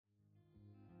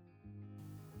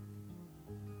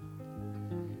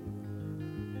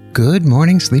Good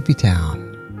morning, Sleepy Town.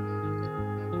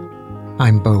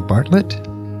 I'm Bo Bartlett,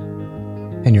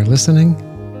 and you're listening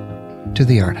to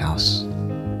the ArtHaus.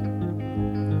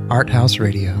 ArtHaus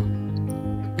Radio,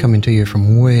 coming to you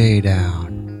from way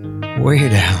down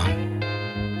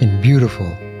in beautiful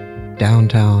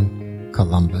downtown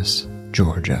Columbus,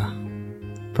 Georgia,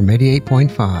 from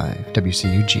 88.5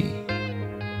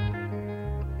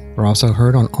 WCUG. We're also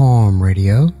heard on ARM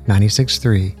Radio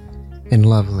 96.3 in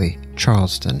lovely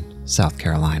Charleston, South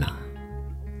Carolina.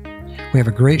 We have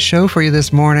a great show for you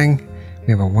this morning.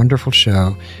 We have a wonderful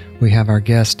show. We have our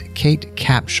guest, Kate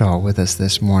Capshaw, with us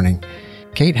this morning.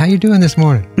 Kate, how you doing this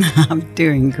morning? I'm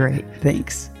doing great,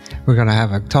 thanks. We're going to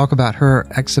have a talk about her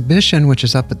exhibition, which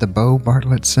is up at the Bo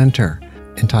Bartlett Center,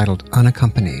 entitled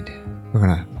Unaccompanied. We're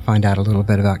going to find out a little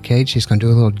bit about Kate. She's going to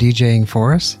do a little DJing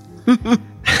for us.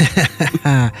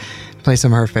 Play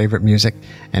some of her favorite music,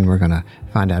 and we're going to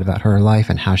find out about her life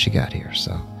and how she got here.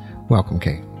 So, welcome,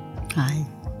 Kate. Hi.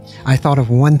 I thought of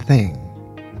one thing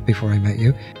before I met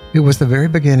you. It was the very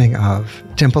beginning of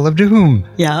Temple of Doom.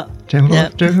 Yeah. Temple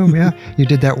of Doom, yeah. You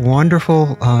did that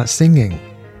wonderful singing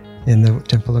in the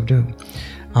Temple of Doom.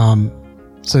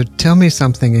 So tell me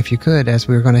something, if you could, as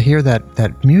we're going to hear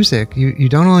that music. You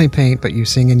don't only paint, but you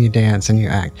sing and you dance and you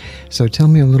act. So tell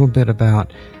me a little bit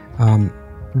about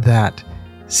that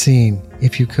scene,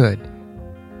 if you could.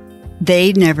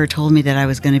 They never told me that I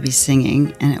was going to be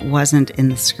singing, and it wasn't in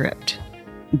the script.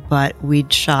 But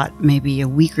we'd shot maybe a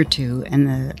week or two, and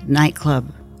the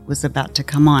nightclub was about to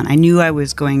come on. I knew I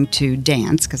was going to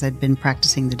dance because I'd been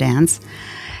practicing the dance,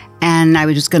 and I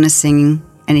was just going to sing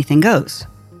Anything Goes,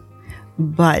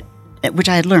 but which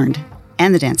I had learned,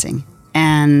 and the dancing.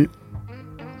 And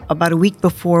about a week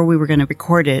before we were going to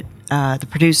record it, the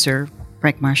producer,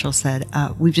 Frank Marshall, said,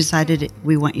 we've decided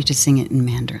we want you to sing it in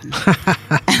Mandarin.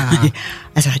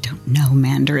 I said, I don't know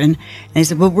Mandarin. And they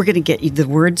said, well, we're going to get you the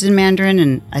words in Mandarin.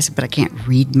 And I said, but I can't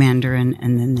read Mandarin.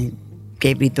 And then they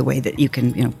gave me the way that you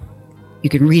can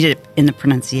read it in the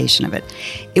pronunciation of it.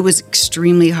 It was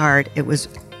extremely hard.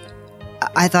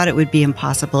 I thought it would be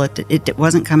impossible. It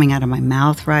wasn't coming out of my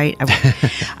mouth right.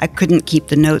 I couldn't keep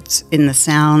the notes in the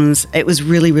sounds. It was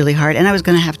really, really hard. And I was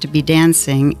going to have to be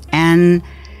dancing and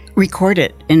record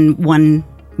it in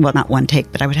not one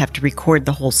take, but I would have to record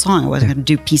the whole song. I wasn't going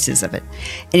to do pieces of it.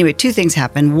 Anyway, two things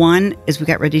happened. One is we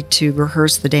got ready to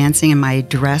rehearse the dancing, and my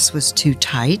dress was too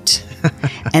tight,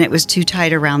 and it was too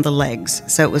tight around the legs.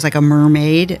 So it was like a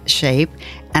mermaid shape,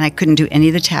 and I couldn't do any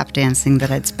of the tap dancing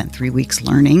that I'd spent 3 weeks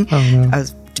learning. Oh, no. I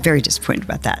was very disappointed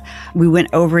about that. We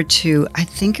went over to, I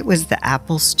think it was the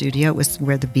Apple studio. It was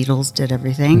where the Beatles did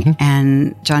everything.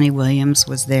 And Johnny Williams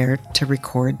was there to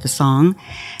record the song.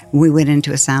 We went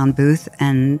into a sound booth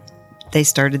and they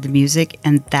started the music,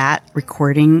 and that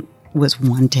recording was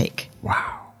one take.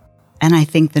 Wow. And I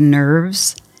think the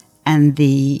nerves and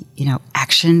the,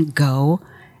 action go,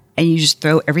 and you just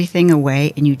throw everything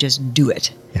away and you just do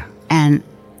it. Yeah. And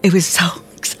it was so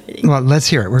exciting. Well, let's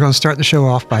hear it. We're going to start the show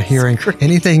off by hearing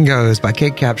Anything Goes by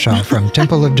Kate Capshaw from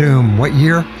Temple of Doom. What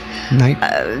year?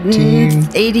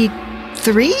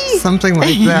 1983? Something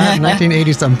like that.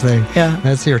 1980 something. Yeah.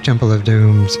 Let's hear Temple of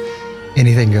Doom's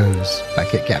Anything Goes by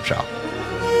Kate Capshaw.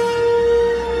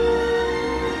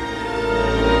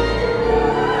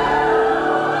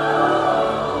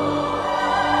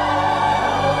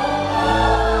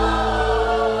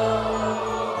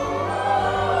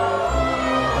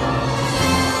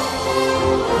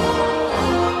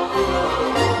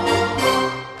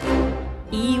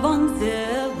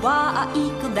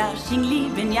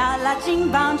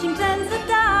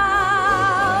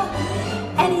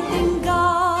 Anything goes.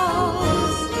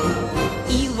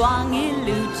 一往一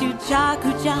路去查苦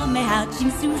找美好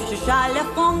情愫是耍了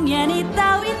疯眼一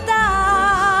刀一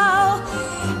刀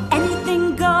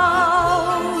Anything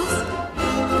goes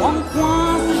黄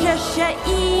黄是热血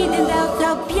一点到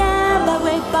头变把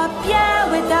尾巴变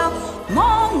味道梦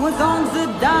我总知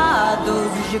道都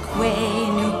是会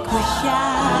努苦笑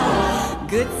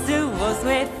各自我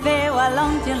随飞我龙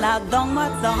井劳动我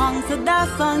走红色的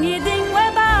风一定会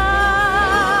爆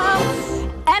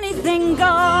Anything goes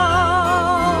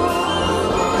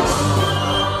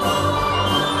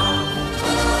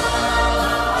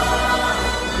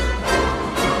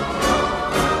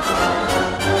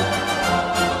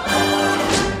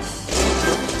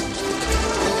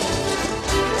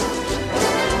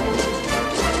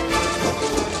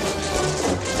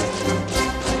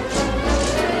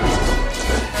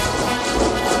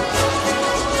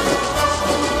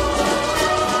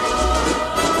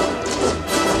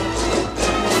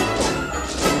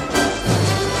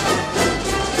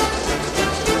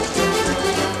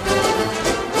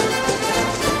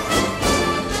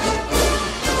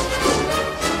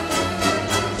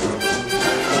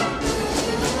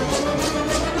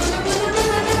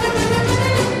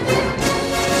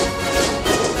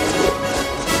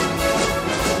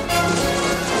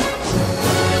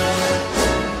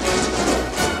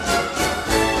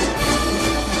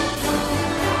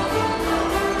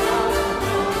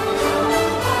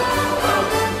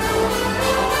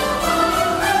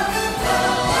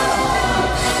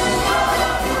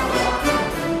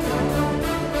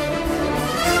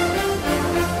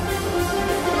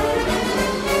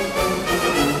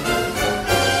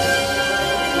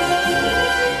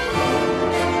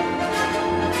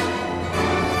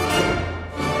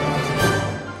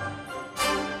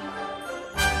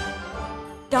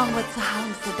我做好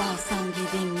事道上一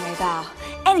定会到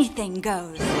anything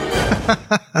goes.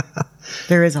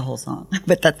 There is a whole song,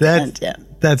 but that's the end, yeah.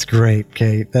 That's great,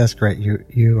 Kate. That's great.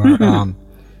 You are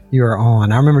you are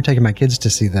on. I remember taking my kids to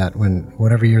see that when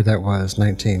whatever year that was,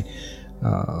 19.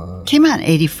 Came out in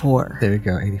 84. There you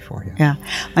go, 84. Yeah. Yeah.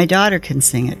 My daughter can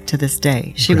sing it to this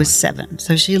day. She was 7,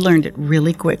 so she learned it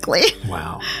really quickly.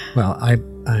 Wow. Well,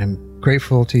 I'm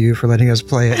grateful to you for letting us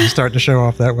play it and start the show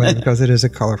off that way because it is a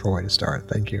colorful way to start.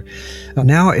 Thank you.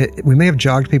 Now, we may have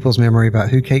jogged people's memory about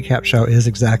who Kate Capshaw is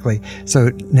exactly. So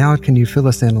now can you fill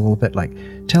us in a little bit? Like,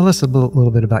 tell us a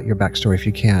little bit about your backstory if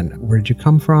you can. Where did you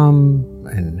come from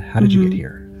and how did you get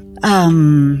here?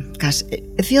 Gosh,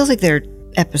 it feels like they're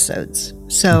episodes.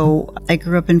 So I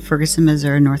grew up in Ferguson,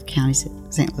 Missouri, North County,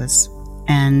 St. Louis,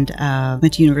 and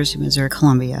went to University of Missouri,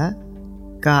 Columbia.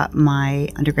 Got my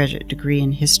undergraduate degree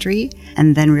in history,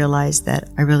 and then realized that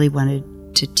I really wanted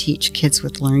to teach kids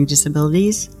with learning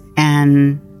disabilities,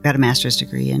 and got a master's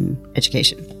degree in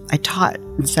education. I taught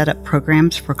and set up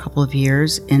programs for a couple of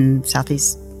years in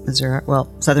southeast Missouri,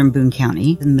 southern Boone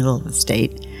County, in the middle of the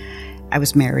state. I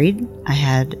was married. I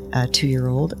had a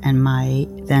 2-year-old, and my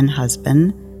then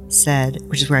husband said,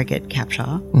 which is where I get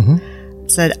Capshaw,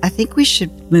 said, I think we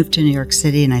should move to New York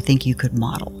City, and I think you could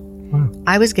model. Wow.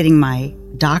 I was getting my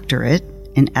doctorate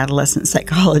in adolescent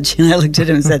psychology, and I looked at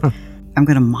him and said, I'm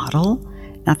going to model.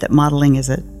 Not that modeling is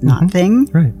a not thing,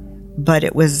 right? But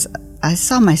I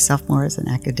saw myself more as an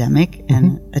academic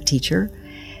and a teacher.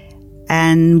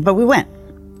 But we went,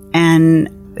 and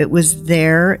it was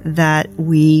there that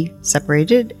we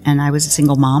separated, and I was a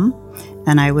single mom,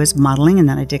 and I was modeling, and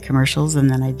then I did commercials, and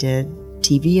then I did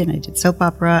TV, and I did soap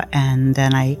opera, and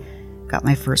then I got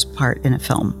my first part in a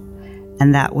film.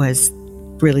 And that was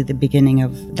really the beginning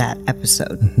of that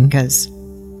episode, because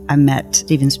I met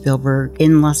Steven Spielberg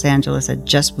in Los Angeles. I'd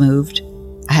just moved.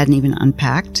 I hadn't even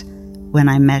unpacked when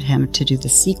I met him to do the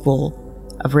sequel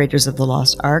of Raiders of the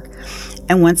Lost Ark.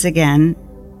 And once again,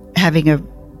 having a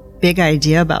big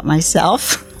idea about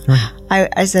myself,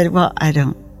 I said, well, I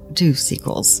don't do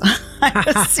sequels. I'm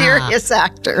a serious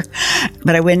actor.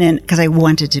 But I went in because I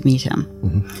wanted to meet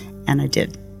him. And I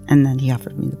did. And then he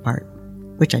offered me the part,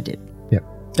 which I did. Yep.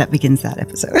 That begins that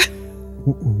episode.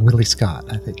 Willie Scott,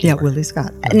 I think. Yeah, Willie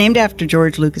Scott. Named after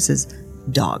George Lucas's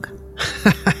dog.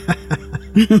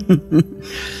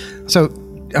 So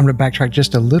I'm going to backtrack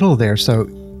just a little there. So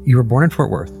you were born in Fort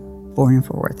Worth. Born in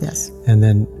Fort Worth, yes. And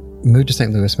then moved to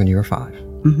St. Louis when you were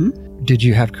 5. Did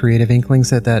you have creative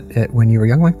inklings at when you were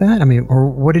young like that? I mean, or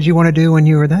what did you want to do when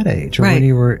you were that age, or when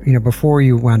you were, before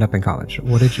you wound up in college?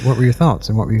 What were your thoughts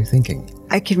and what were you thinking?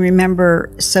 I can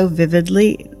remember so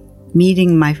vividly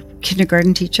meeting my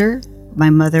kindergarten teacher. My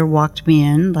mother walked me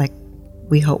in, like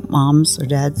we hope moms or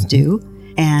dads do,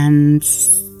 and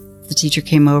the teacher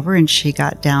came over and she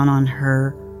got down on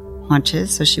her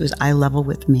haunches, so she was eye level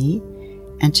with me,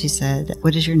 and she said,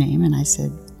 "What is your name?" And I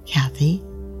said, "Kathy."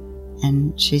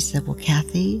 And she said, "Well,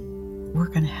 Kathy, we're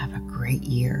going to have a great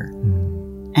year."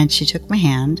 And she took my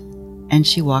hand and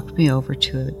she walked me over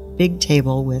to a big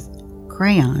table with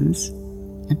crayons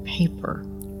and paper.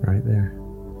 Right there.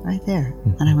 Right there.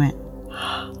 And I went,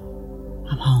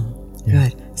 I'm home.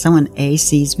 Good. Someone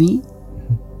sees me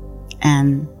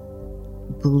and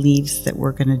believes that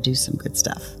we're going to do some good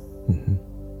stuff.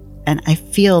 And I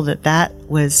feel that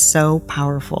was so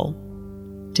powerful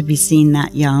to be seen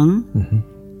that young.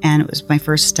 And it was my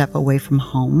first step away from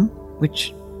home,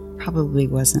 which probably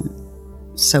wasn't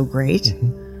so great.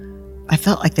 I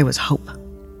felt like there was hope.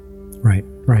 Right.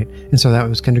 And so that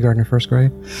was kindergarten or first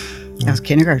grade? That was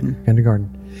kindergarten.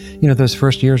 Kindergarten. Those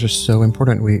first years are so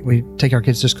important. We take our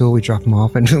kids to school, we drop them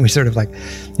off, and we sort of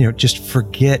just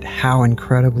forget how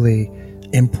incredibly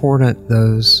important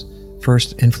those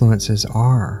first influences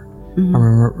are. I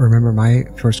remember my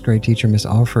first grade teacher, Miss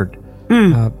Alford,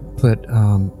 put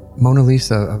Mona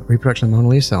Lisa, a reproduction of Mona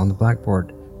Lisa on the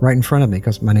blackboard right in front of me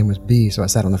because my name was B, so I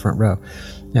sat on the front row,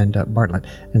 and Bartlett.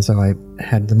 And so I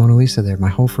had the Mona Lisa there my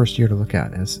whole first year to look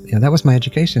at. That was my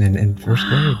education in first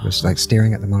grade, was like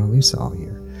staring at the Mona Lisa all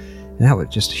year. And that was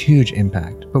just a huge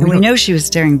impact. But we know she was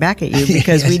staring back at you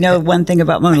because we know one thing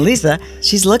about Mona Lisa.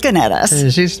 She's looking at us.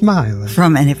 And she's smiling.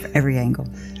 From every angle.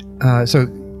 So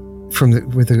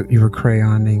you were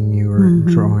crayoning, you were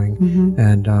drawing,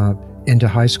 and into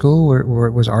high school,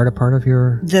 was art a part of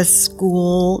your... The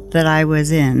school that I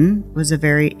was in was a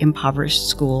very impoverished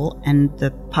school, and the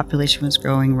population was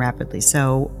growing rapidly.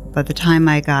 So by the time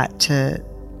I got to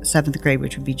 7th grade,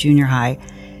 which would be junior high,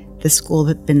 the school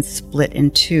had been split in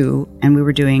 2, and we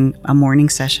were doing a morning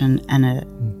session and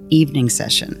an evening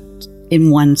session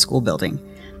in one school building.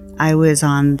 I was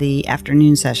on the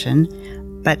afternoon session,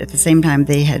 But at the same time,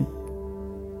 they had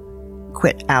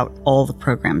quit out all the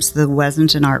programs. There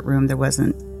wasn't an art room. There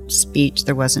wasn't speech.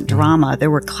 There wasn't drama.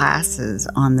 There were classes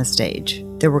on the stage.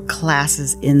 There were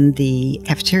classes in the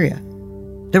cafeteria.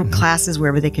 There were classes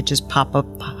wherever they could just pop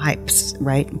up pipes,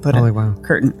 right? And put a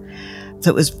curtain. So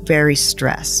it was very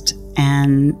stressed.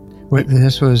 And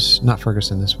this was not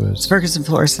Ferguson. This was Ferguson,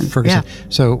 Florissant. Ferguson. Yeah.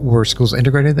 So were schools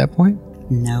integrated at that point?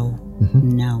 No,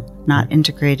 not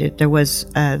integrated. There was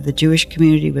the Jewish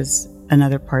community was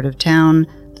another part of town.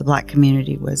 The Black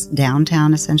community was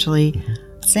downtown, essentially.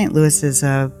 St. Louis is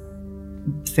a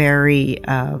very,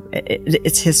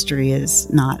 its history is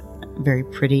not very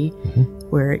pretty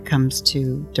where it comes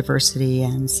to diversity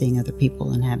and seeing other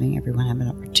people and having everyone have an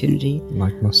opportunity.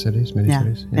 Like most cities, many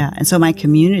cities. Yeah. And so my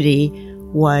community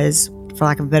was, for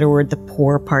lack of a better word, the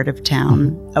poor part of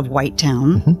town, of white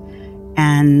town.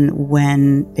 And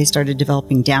when they started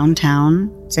developing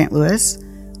downtown St. Louis,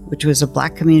 which was a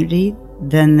Black community,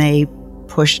 then they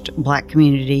pushed Black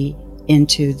community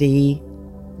into the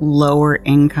lower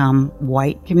income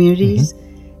white communities.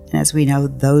 And as we know,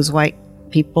 those white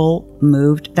people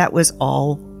moved. That was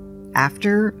all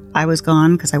after I was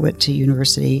gone, because I went to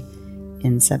university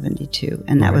in 72.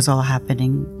 And that was all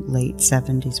happening late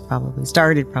 70s probably.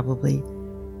 Started probably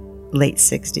late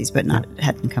 60s, but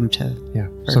hadn't come to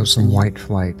Ferguson. So some white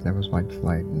flight. There was white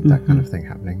flight and that kind of thing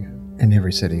happening in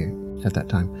every city at that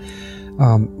time.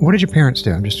 What did your parents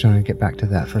do? I'm just trying to get back to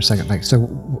that for a second.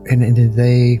 And did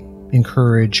they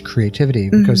encourage creativity?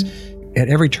 Because at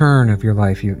every turn of your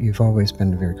life, you've always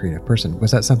been a very creative person.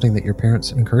 Was that something that your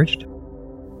parents encouraged?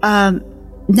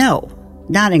 No,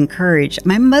 not encouraged.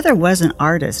 My mother was an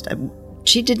artist.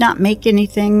 She did not make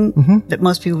anything that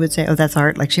most people would say, oh, that's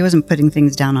art. Like, she wasn't putting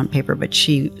things down on paper, but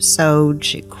she sewed,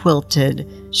 she quilted,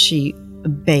 she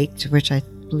baked, which I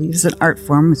believe is an art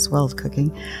form as well as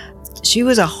cooking. She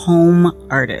was a home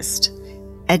artist,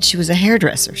 and she was a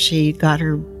hairdresser. She got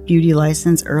her beauty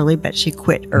license early, but she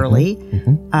quit early.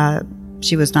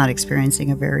 She was not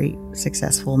experiencing a very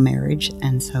successful marriage,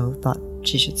 and so thought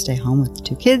she should stay home with the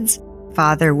 2 kids.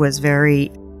 Father was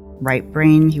very right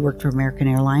brain. He worked for American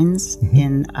Airlines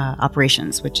in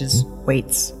operations, which is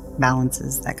weights,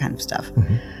 balances, that kind of stuff.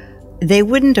 They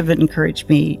wouldn't have encouraged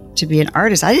me to be an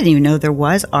artist. I didn't even know there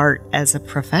was art as a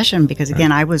profession because,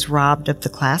 again, I was robbed of the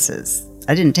classes.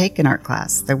 I didn't take an art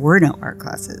class. There were no art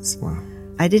classes. Wow.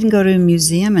 I didn't go to a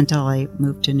museum until I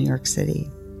moved to New York City.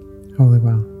 Holy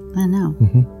wow. I know.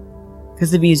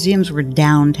 Because the museums were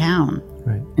downtown.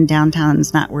 Right. And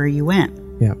downtown's not where you went.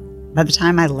 Yeah. By the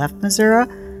time I left Missouri,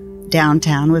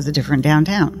 downtown was a different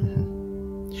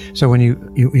downtown. So when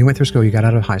you went through school, you got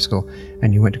out of high school,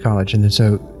 and you went to college, and then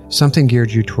so something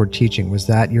geared you toward teaching. Was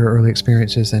that your early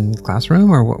experiences in the classroom,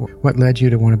 or what led you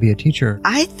to want to be a teacher?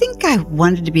 I think I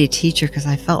wanted to be a teacher because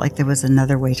I felt like there was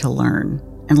another way to learn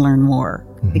and learn more.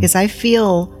 Because I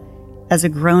feel, as a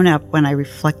grown-up, when I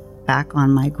reflect back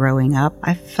on my growing up,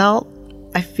 I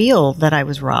feel that I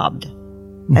was robbed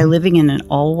by living in an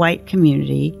all-white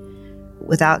community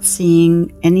without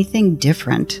seeing anything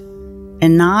different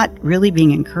and not really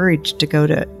being encouraged to go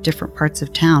to different parts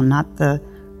of town, not the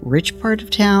rich part of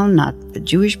town, not the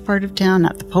Jewish part of town,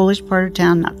 not the Polish part of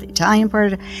town, not the Italian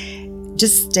part of town.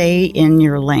 Just stay in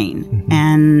your lane.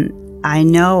 And I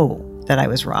know that I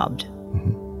was robbed.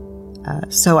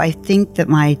 So I think that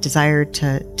my desire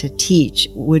to teach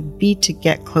would be to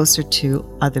get closer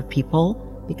to other people,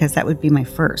 because that would be my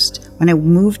first. When I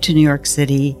moved to New York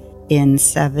City in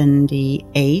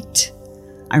 78,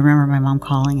 I remember my mom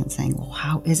calling and saying, well,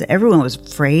 how is it? Everyone was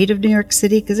afraid of New York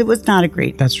City because it was not a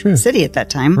great city at that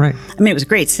time. Right. I mean, it was a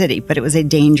great city, but it was a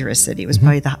dangerous city. It was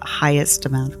probably the highest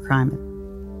amount of crime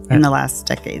in the last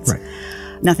decades. Right.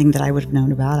 Nothing that I would have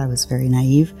known about. I was very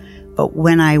naive. But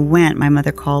when I went, my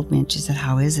mother called me and she said,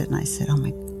 how is it? And I said, oh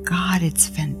my God, it's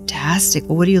fantastic.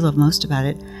 Well, what do you love most about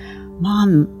it?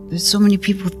 Mom, there's so many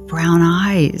people with brown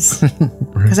eyes.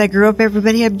 Because I grew up,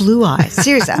 everybody had blue eyes.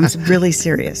 Seriously, I'm really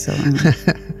serious. So,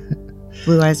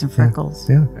 blue eyes and freckles.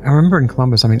 Yeah. I remember in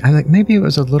Columbus, I think maybe it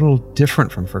was a little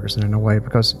different from Ferguson in a way,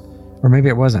 or maybe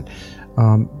it wasn't.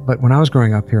 But when I was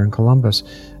growing up here in Columbus,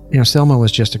 Selma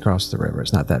was just across the river.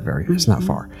 It's not it's not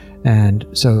far. And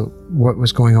so what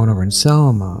was going on over in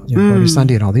Selma, Bloody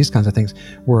Sunday and all these kinds of things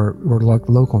were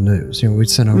local news. We'd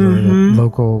send over the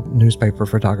local newspaper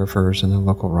photographers and the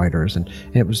local writers, and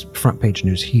it was front page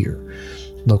news here,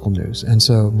 local news. And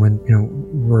so when,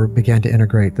 we began to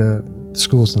integrate the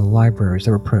schools and the libraries,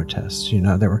 there were protests,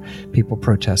 there were people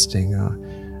protesting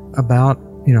about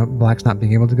blacks not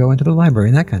being able to go into the library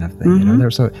and that kind of thing.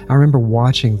 So I remember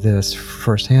watching this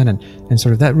firsthand, and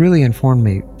sort of that really informed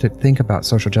me to think about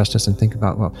social justice and think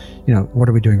about, well, what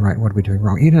are we doing right and what are we doing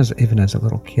wrong? Even as a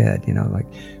little kid, like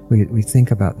we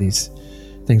think about these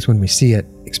things when we see it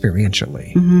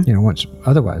experientially. Once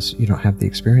otherwise you don't have the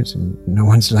experience, and no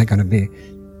one's not going to be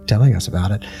telling us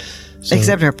about it. So,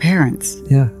 except our parents.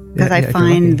 Yeah. Because I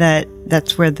find that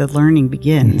that's where the learning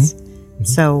begins.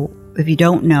 So if you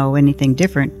don't know anything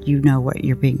different, you know what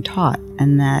you're being taught,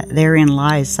 and that therein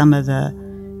lies some of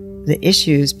the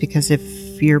issues. Because if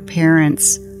your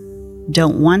parents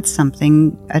don't want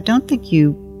something, I don't think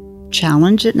you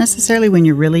challenge it necessarily when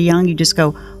you're really young. You just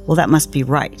go, well, that must be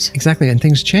right. Exactly, and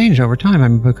things change over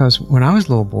time. Because when I was a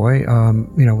little boy,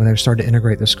 when they started to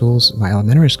integrate the schools, my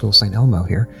elementary school, St. Elmo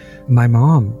here, my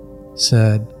mom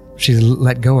said, she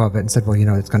let go of it and said, well,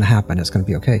 it's going to happen. It's going to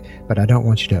be okay. But I don't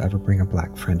want you to ever bring a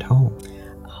black friend home.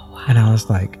 Oh, wow. And I was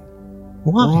like,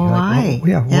 why?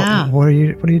 Why? What are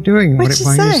you doing? Why are you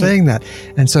saying that?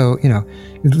 And so,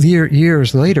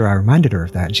 years later, I reminded her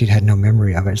of that, and she had no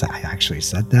memory of it. She's like, I actually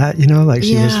said that,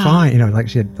 she was fine, like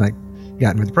she had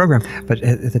gotten with the program. But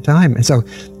at the time, and so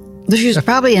she was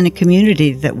probably in a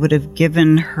community that would have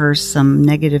given her some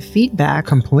negative feedback.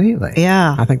 Completely.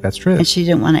 Yeah. I think that's true. And she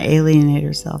didn't want to alienate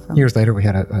herself from Years later, we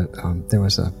had there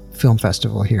was a film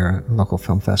festival here, a local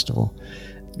film festival.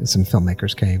 Some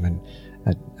filmmakers came, and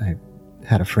I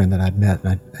had a friend that I'd met,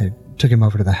 and I took him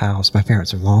over to the house. My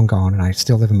parents are long gone, and I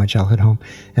still live in my childhood home.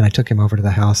 And I took him over to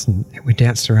the house, and we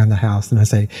danced around the house. And I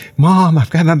say, Mom, I've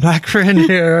got my black friend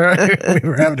here. We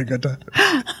were having a good time.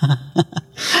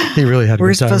 He really had a good time.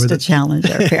 We're supposed to challenge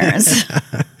our parents.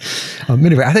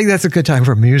 Anyway, I think that's a good time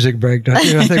for a music break, don't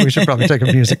you? I think we should probably take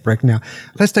a music break now.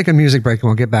 Let's take a music break, and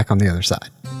we'll get back on the other side.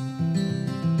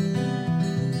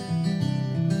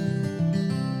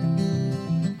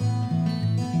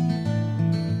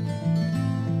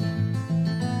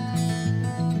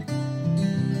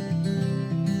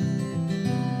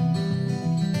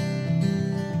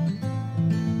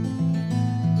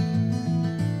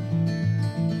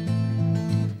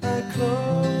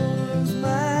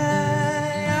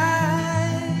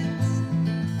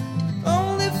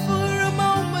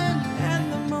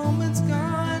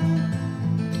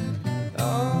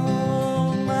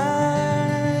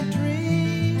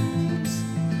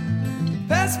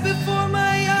 Before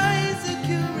my eyes, a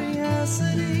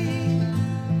curiosity,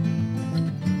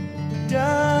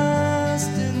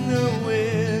 dust in the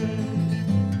wind.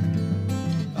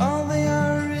 All they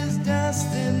are is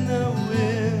dust in the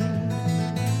wind.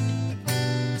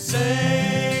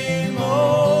 Same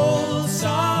old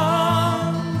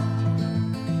song,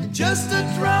 just a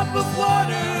drop of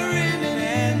water in an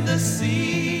endless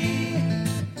sea.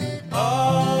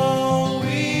 All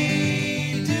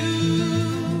we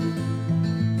do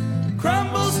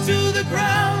crumbles to the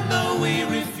ground, though we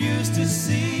refuse to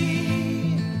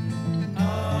see.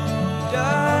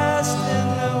 Dust in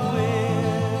the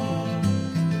wind.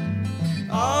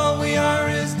 All we are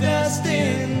is dust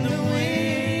in the wind.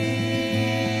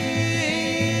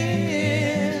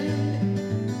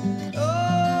 Oh.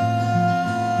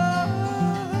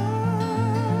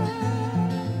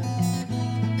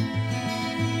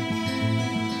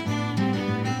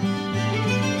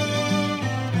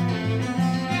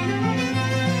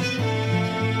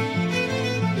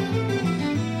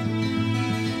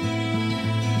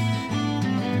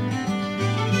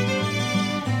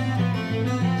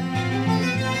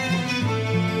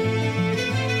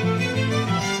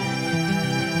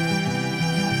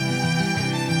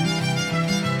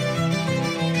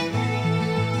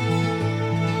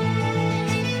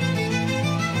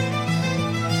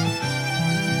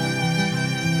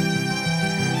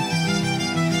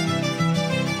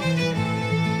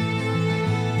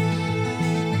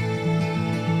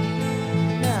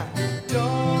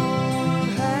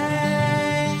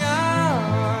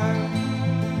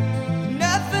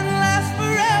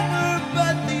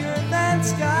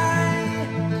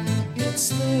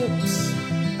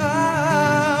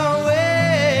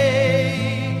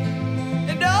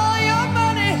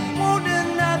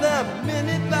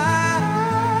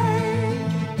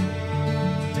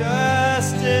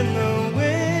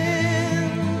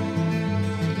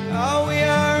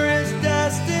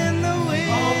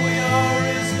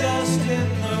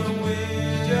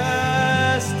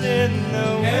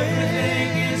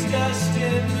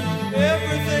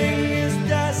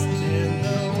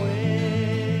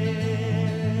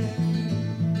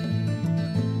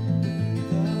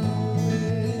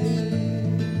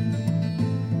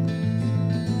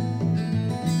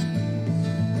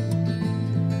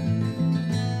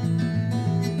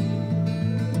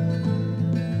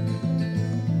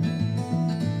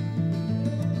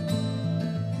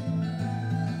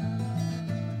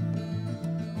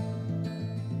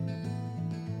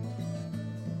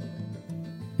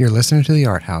 You're listening to the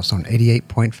Art House on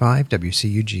 88.5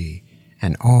 WCUG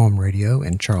and Alm Radio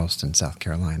in Charleston, South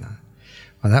Carolina.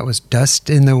 Well, that was Dust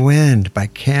in the Wind by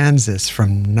Kansas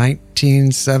from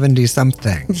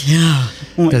 1970-something. Yeah.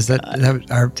 Oh Does that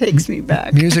our takes me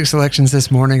back. Music selections this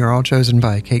morning are all chosen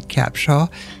by Kate Capshaw.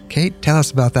 Kate, tell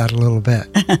us about that a little bit.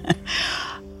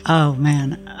 Oh,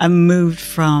 man. I moved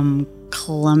from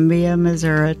Columbia,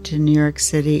 Missouri to New York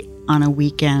City on a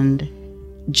weekend,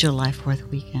 July 4th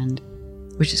weekend,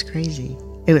 which is crazy.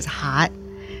 It was hot.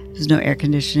 There was no air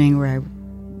conditioning, where I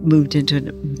moved into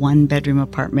a one-bedroom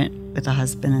apartment with a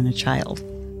husband and a child.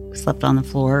 We slept on the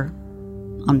floor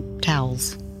on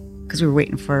towels because we were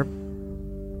waiting for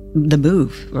the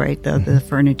move, right? The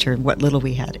furniture, what little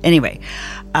we had. Anyway,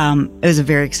 it was a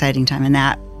very exciting time. And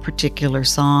that particular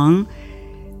song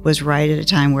was right at a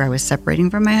time where I was separating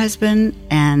from my husband.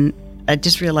 And I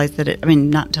just realized that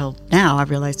not until now, I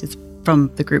realized it's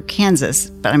from the group Kansas,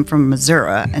 but I'm from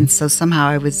Missouri. And so somehow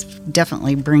I was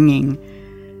definitely bringing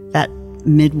that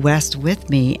Midwest with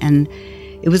me. And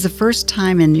it was the first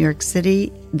time in New York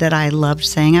City that I loved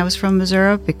saying I was from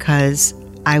Missouri, because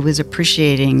I was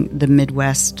appreciating the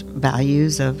Midwest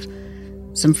values of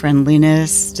some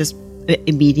friendliness, just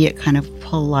immediate kind of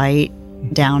polite,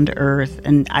 down to earth.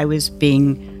 And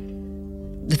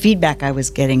the feedback I was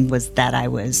getting was that I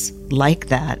was like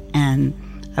that. And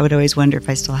I would always wonder if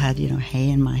I still had, hay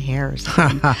in my hair or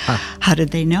something. How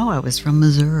did they know I was from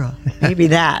Missouri? Maybe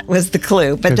that was the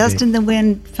clue. But Dust in the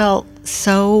Wind felt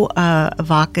so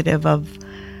evocative of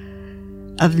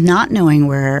not knowing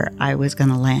where I was going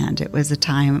to land. It was a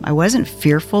time I wasn't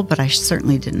fearful, but I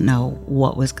certainly didn't know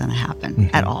what was going to happen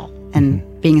at all. And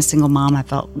being a single mom, I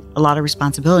felt a lot of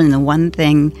responsibility. And the one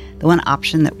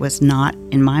option that was not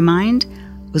in my mind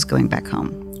was going back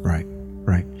home. Right.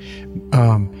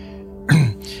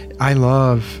 I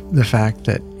love the fact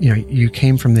that, you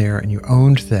came from there and you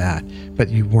owned that, but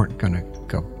you weren't going to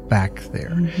go back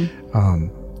there.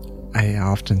 I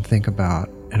often think about,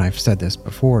 and I've said this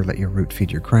before, let your root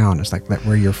feed your crown. It's like, let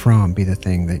where you're from be the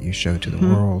thing that you show to the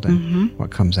world, and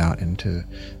what comes out into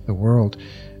the world.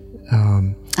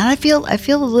 And I feel a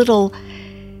little,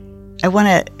 I want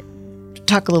to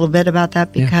talk a little bit about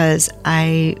that, because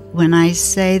when I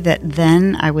say that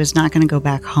then I was not going to go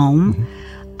back home,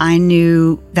 I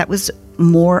knew that was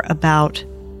more about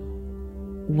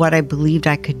what I believed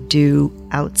I could do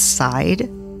outside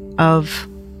of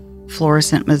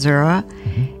Florissant, Missouri.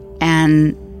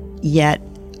 And yet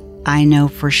I know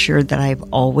for sure that I've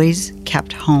always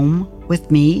kept home with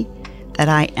me, that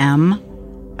I am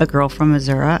a girl from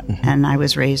Missouri, and I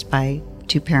was raised by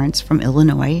two parents from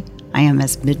Illinois. I am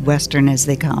as Midwestern as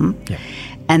they come.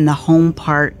 And the home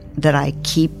part that I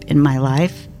keep in my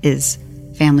life is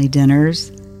family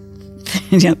dinners,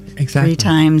 Exactly. 3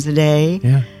 times a day.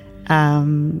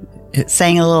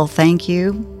 Saying a little thank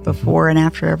you before and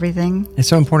after everything. It's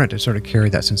so important to sort of carry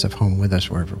that sense of home with us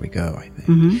wherever we go, I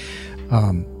think.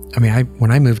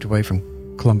 When I moved away from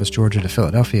Columbus, Georgia to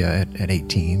Philadelphia at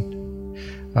 18,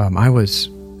 I was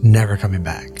never coming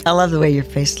back. I love the way your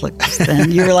face looked just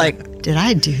then. You were like, did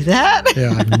I do that?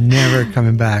 I'm never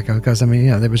coming back, because,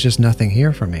 there was just nothing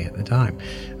here for me at the time.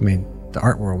 The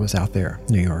art world was out there,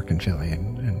 New York and Philly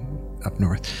and up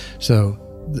north. So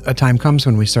a time comes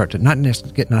when we start to not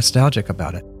get nostalgic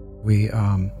about it. We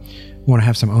want to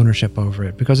have some ownership over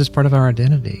it, because it's part of our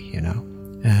identity,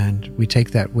 and we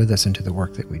take that with us into the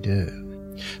work that we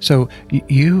do. So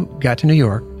you got to New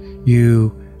York,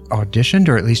 you auditioned,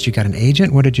 or at least you got an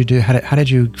agent. What did you do? How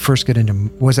did you first get into,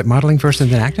 was it modeling first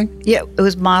and then acting? Yeah, it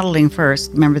was modeling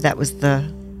first. Remember, that was the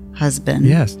husband.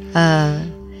 Yes.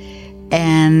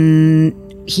 And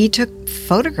he took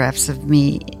photographs of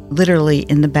me literally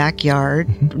in the backyard,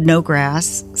 no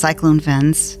grass, cyclone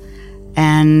fence.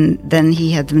 And then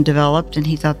he had them developed, and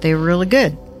he thought they were really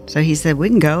good. So he said, we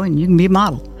can go and you can be a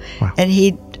model. Wow. And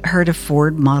he'd heard of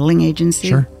Ford Modeling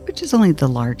Agency, which is only the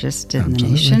largest in the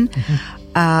nation.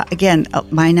 Again,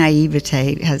 my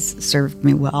naivete has served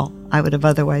me well. I would have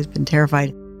otherwise been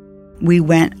terrified. We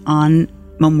went on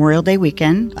Memorial Day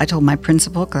weekend. I told my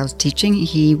principal, because I was teaching,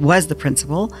 he was the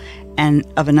principal and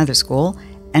of another school,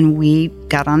 and we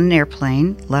got on an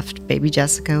airplane, left baby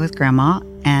Jessica with Grandma,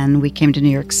 and we came to New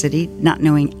York City not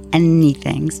knowing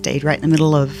anything, stayed right in the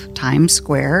middle of Times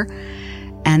Square.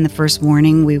 And the first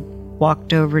morning we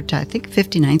walked over to, I think,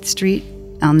 59th Street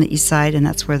on the east side, and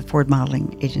that's where the Ford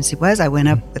Modeling Agency was. I went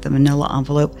up with a manila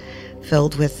envelope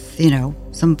filled with,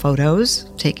 some photos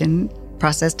taken,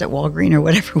 processed at Walgreens or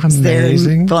whatever was there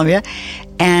in Columbia.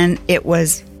 And it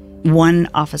was one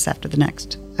office after the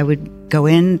next. I would go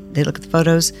in, they'd look at the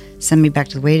photos, send me back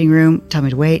to the waiting room, tell me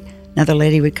to wait, Another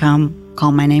lady would come,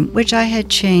 call my name, which I had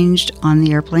changed on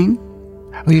the airplane.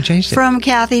 Oh, you changed it? From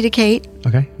Kathy to Kate.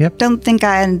 Okay, yep. Don't think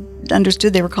I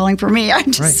understood they were calling for me. I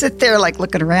just sit there like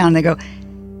looking around. They go,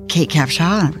 Kate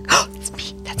Capshaw. And I'm like, oh, that's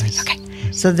me. That's me.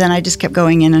 Okay. So then I just kept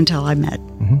going in until I met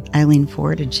Eileen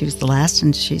Ford, and she was the last.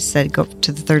 And she said, go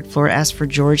to the third floor, ask for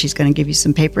George. He's going to give you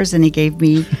some papers. And he gave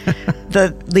me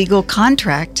the legal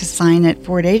contract to sign at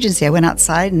Ford Agency. I went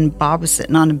outside, and Bob was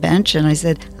sitting on a bench. And I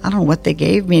said, I don't know what they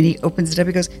gave me. And he opens it up.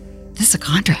 He goes, this is a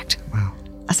contract. Wow.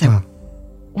 I said,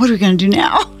 what are we going to do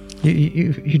now?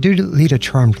 You do lead a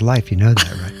charmed life. You know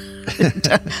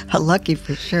that, right? Lucky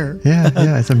for sure. Yeah,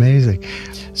 it's amazing.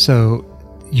 So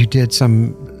you did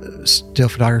some still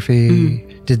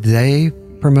photography. Did they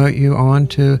promote you on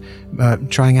to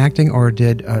trying acting, or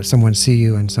did someone see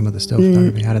you in some of the still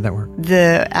photography? How did that work?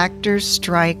 The actors'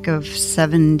 strike of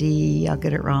 70, I'll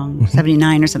get it wrong,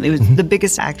 79 or something. It was the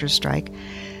biggest actors' strike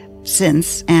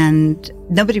since, and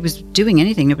nobody was doing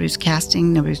anything. Nobody was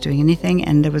casting, nobody was doing anything.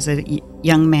 And there was a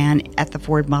young man at the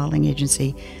Ford modeling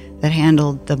agency that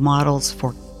handled the models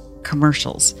for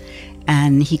commercials.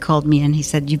 And he called me and he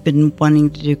said, you've been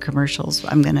wanting to do commercials.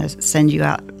 I'm going to send you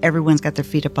out. Everyone's got their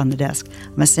feet up on the desk. I'm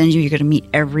going to send you. You're going to meet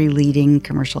every leading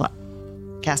commercial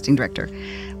casting director,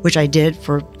 which I did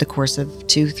for the course of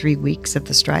 2-3 weeks of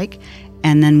the strike.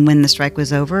 And then when the strike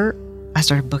was over, I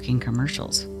started booking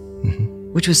commercials,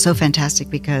 which was so fantastic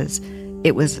because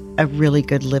it was a really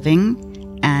good living.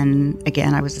 And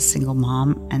again, I was a single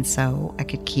mom, and so I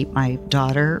could keep my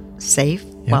daughter safe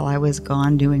while I was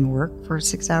gone doing work for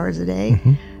 6 hours a day.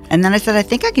 And then I said, I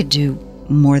think I could do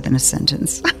more than a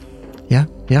sentence. Yeah.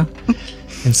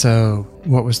 And so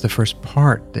what was the first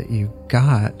part that you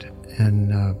got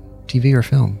in TV or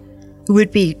film? It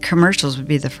would be commercials would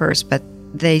be the first, but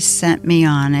they sent me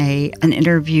on an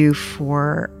interview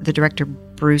for the director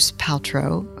Bruce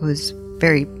Paltrow, who's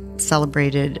very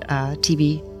celebrated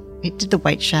TV. He did The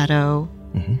White Shadow,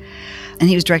 and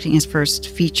he was directing his first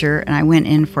feature, and I went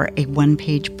in for a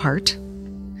one-page part.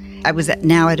 I was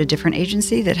now at a different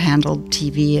agency that handled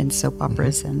TV and soap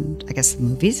operas and I guess the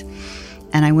movies.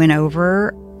 And I went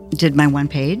over, did my one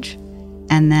page,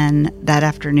 and then that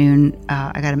afternoon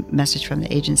I got a message from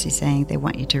the agency saying they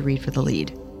want you to read for the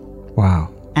lead.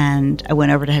 Wow. And I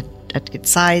went over to get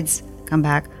sides, come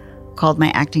back, called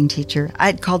my acting teacher.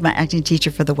 I'd called my acting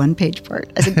teacher for the one-page part.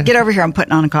 I said, get over here, I'm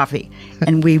putting on a coffee.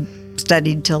 And we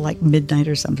studied till like midnight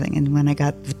or something. And when I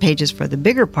got the pages for the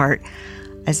bigger part,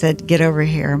 I said, get over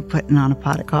here, I'm putting on a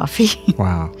pot of coffee.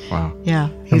 Wow. Yeah,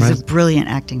 he was a brilliant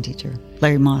acting teacher,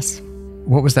 Larry Moss.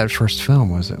 What was that first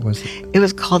film? Was it? It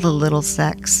was called A Little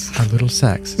Sex. A Little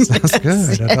Sex. Sounds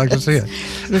good. I'd like to see it.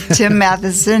 With Tim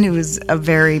Matheson, who was a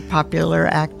very popular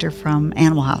actor from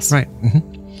Animal House. Right.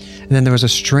 And then there was a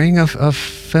string of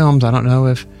films. I don't know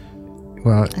if,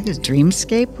 I think it was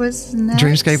Dreamscape was next.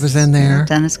 Dreamscape was in there.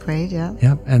 Dennis Quaid, yeah.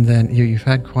 Yep. And then you've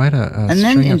had quite a and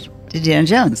string then of... Indiana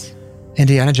Jones.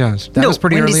 Indiana Jones. That was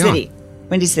pretty early on.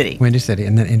 Windy City. Windy City.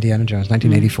 And then Indiana Jones,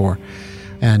 1984.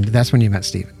 And that's when you met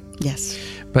Steven. Yes.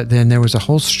 But then there was a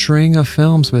whole string of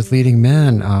films with leading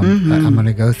men. I'm going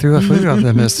to go through a few of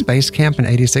them. Space Camp in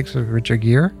 86 with Richard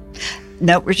Gere.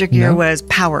 No, Richard Gere was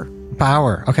Power.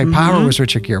 Okay, Power was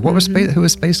Richard Gere. What was who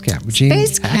was Space Camp? Gene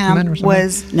Space Hackman Camp or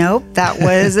something? that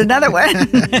was another one. I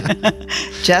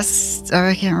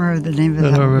can't remember the name of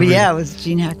that. But yeah, it was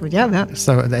Gene Hackman. Yeah.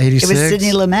 So the 86. It was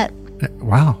Sidney Lumet.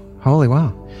 Wow. Holy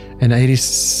wow. And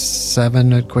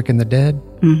 87, Quick and the Dead.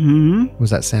 Was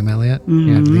that Sam Elliott?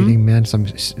 Yeah, leading men. Some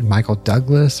Michael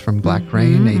Douglas from Black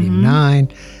Rain,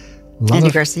 89.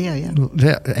 Andy Garcia,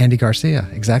 yeah. Andy Garcia,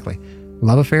 exactly.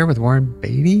 Love Affair with Warren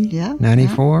Beatty,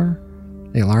 94.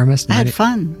 The Alarmist, I had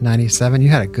fun. 97. You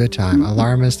had a good time.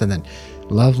 Alarmist, and then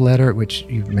Love Letter, which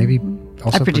you maybe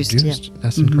also produced. Yeah.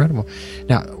 That's incredible.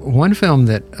 Now, one film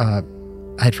that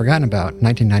I had forgotten about,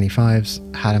 1995's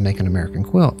How to Make an American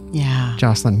Quilt. Yeah.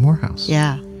 Jocelyn Morehouse.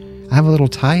 Yeah. I have a little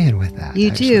tie-in with that.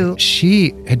 You do?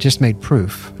 She had just made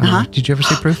Proof. Did you ever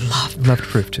see Proof? Loved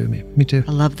Proof too. Me too.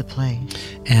 I love the play.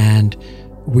 And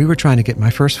we were trying to get my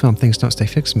first film, Things Don't Stay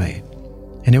Fixed, made.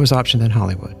 And it was optioned in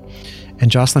Hollywood. And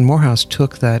Jocelyn Morehouse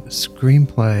took that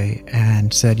screenplay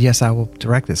and said, yes, I will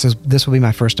direct this. This will be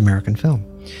my first American film.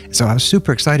 So I was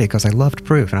super excited because I loved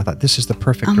Proof. And I thought, this is the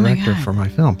perfect director for my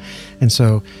film. And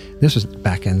so this was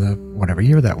back in the whatever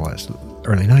year that was,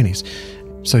 early 90s.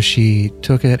 So she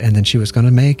took it, and then she was going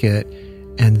to make it.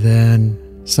 And then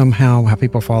somehow, how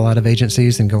people fall out of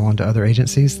agencies and go on to other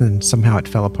agencies, then somehow it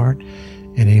fell apart.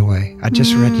 And anyway, I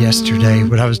just read yesterday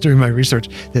when I was doing my research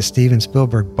that Steven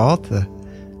Spielberg bought the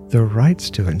rights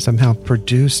to it and somehow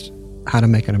produced how to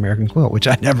make an American quilt, which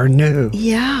I never knew.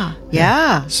 Yeah.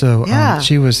 So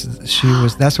she was.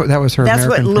 That was her. That's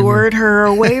American what lured her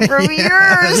away from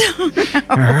yours.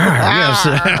 Yes.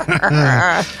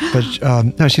 But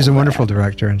no, she's a wonderful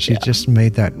director, and she just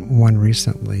made that one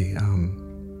recently.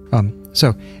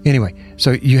 So anyway,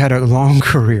 so you had a long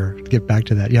career. To get back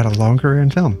to that, you had a long career in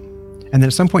film, and then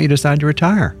at some point you decided to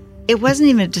retire. It wasn't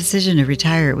even a decision to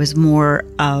retire. It was more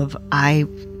of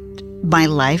my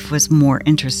life was more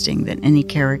interesting than any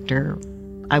character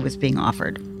I was being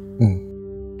offered.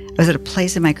 I was at a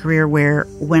place in my career where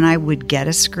when I would get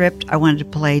a script, I wanted to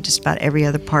play just about every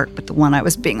other part but the one I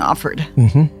was being offered.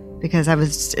 Because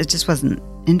it just wasn't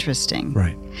interesting.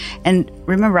 Right. And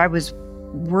remember, I was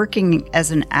working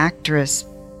as an actress.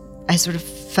 I sort of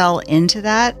fell into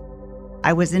that.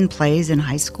 I was in plays in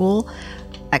high school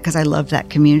because I loved that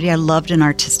community. I loved an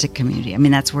artistic community. I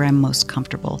mean, that's where I'm most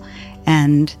comfortable.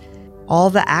 And all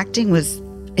the acting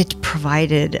it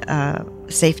provided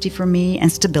safety for me and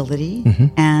stability.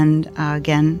 And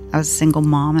again, I was a single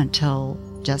mom until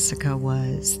Jessica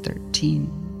was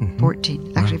 13,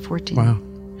 14, actually 14. Wow.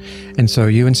 And so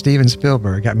you and Steven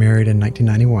Spielberg got married in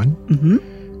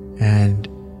 1991 and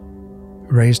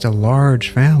raised a large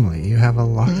family. You have a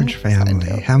large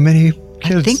family. How many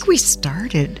kids? I think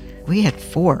we had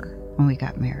 4 when we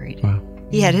got married. Wow.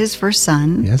 He had his first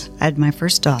son. Yes. I had my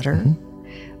first daughter.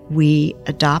 We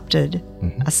adopted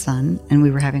a son, and we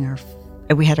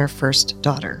had our first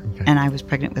daughter. Okay. And I was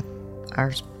pregnant with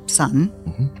our son,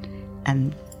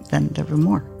 and then there were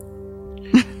more.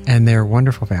 And they're a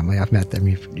wonderful family. I've met them.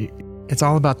 It's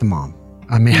all about the mom.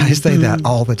 I mean, I say that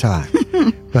all the time.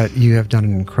 But you have done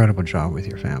an incredible job with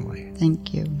your family.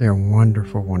 Thank you. They're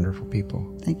wonderful, wonderful people.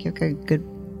 Thank you. A good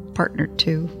partner,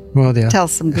 too. Well, yeah. Tell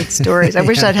some good stories. I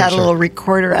wish I'd had a little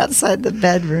recorder outside the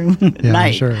bedroom at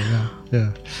night. Sure.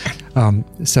 Yeah.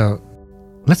 So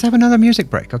let's have another music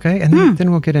break, okay? And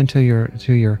then we'll get into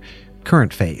your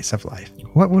current phase of life.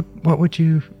 What would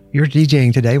you're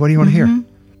DJing today? What do you want to hear?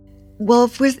 Well,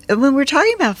 when we're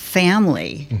talking about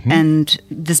family and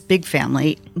this big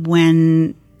family,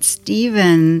 when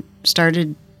Steven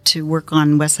started to work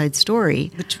on West Side Story,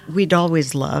 which we'd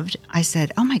always loved, I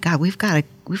said, "Oh my God, we've got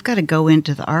to go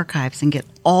into the archives and get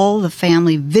all the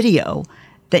family video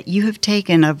that you have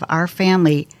taken of our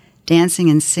family dancing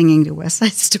and singing to West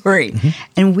Side Story."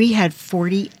 And we had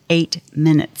 48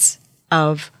 minutes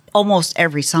of almost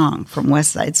every song from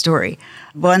West Side Story.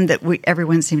 One that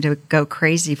everyone seemed to go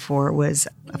crazy for was,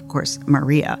 of course,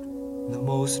 Maria. The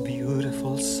most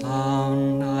beautiful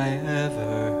sound I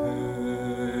ever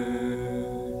heard.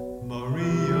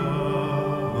 Maria,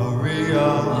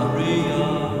 Maria, Maria,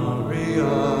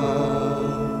 Maria.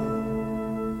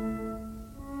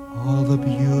 All the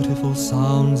beautiful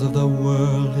sounds of the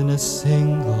world in a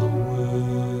single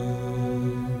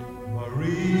word.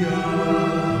 Maria,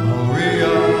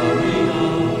 Maria,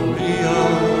 Maria,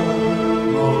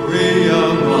 Maria,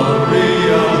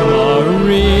 Maria,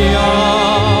 Maria.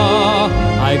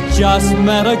 I've just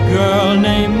met a girl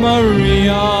named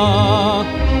Maria,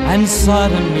 and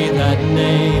suddenly that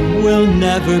name will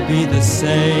never be the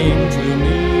same to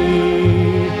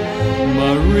me.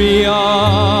 Maria,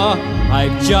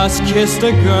 I've just kissed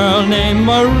a girl named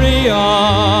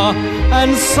Maria,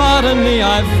 and suddenly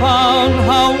I've found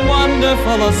how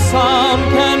wonderful a sound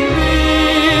can be.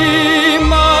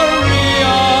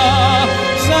 Maria,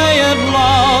 say it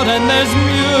loud and there's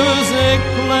music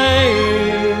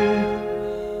playing.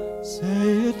 Say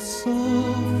it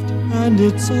soft and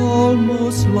it's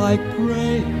almost like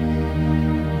praying.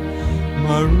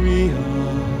 Maria,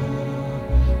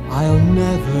 I'll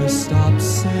never stop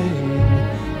saying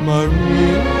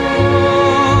Maria,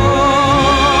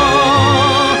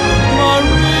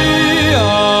 Maria,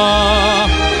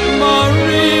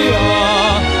 Maria,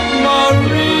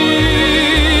 Maria,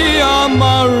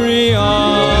 Maria,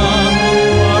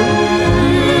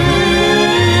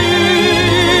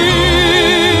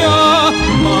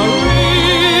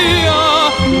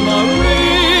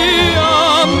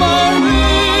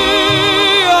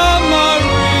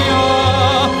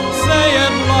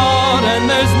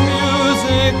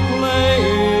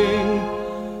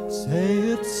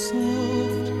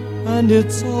 and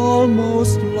it's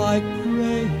almost like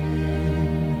praying.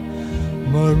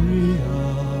 Maria,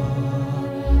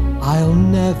 I'll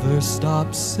never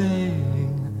stop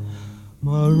saying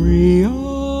Maria.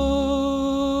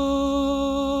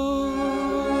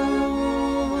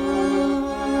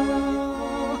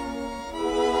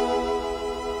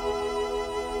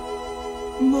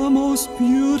 The most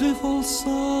beautiful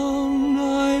song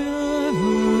I ever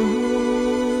heard.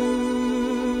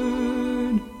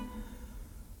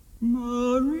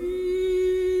 Maria.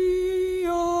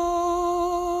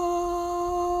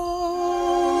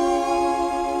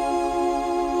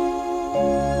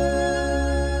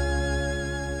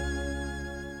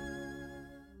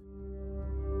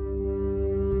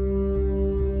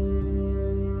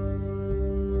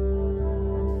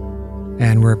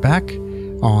 And we're back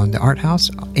on the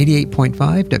ArtHaus,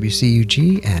 88.5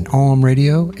 WCUG and OM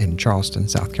Radio in Charleston,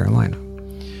 South Carolina.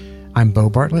 I'm Bo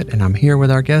Bartlett, and I'm here with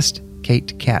our guest,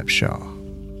 Kate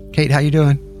Capshaw. Kate, how you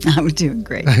doing? I'm doing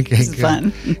great. Okay, this is good.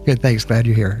 fun. Good, thanks. Glad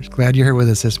you're here. Glad you're here with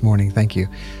us this morning. Thank you.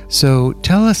 So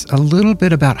tell us a little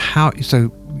bit about so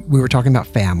we were talking about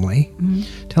family.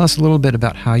 Mm-hmm. Tell us a little bit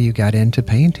about how you got into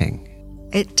painting.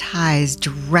 It ties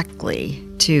directly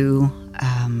to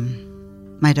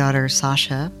my daughter,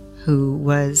 Sasha, who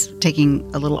was taking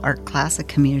a little art class, a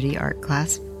community art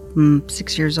class, 7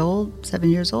 years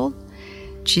old.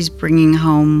 She's bringing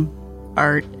home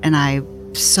art, and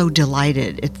I'm so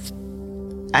delighted.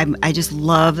 I just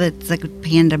love it. It's like a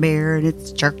panda bear, and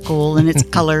it's charcoal, and it's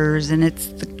colors, and it's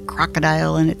the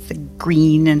crocodile, and it's the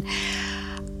green. And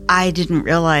I didn't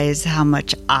realize how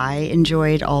much I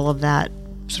enjoyed all of that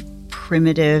sort of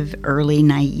primitive, early,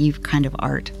 naive kind of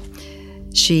art.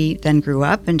 She then grew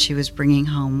up, and she was bringing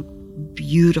home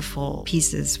beautiful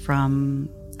pieces from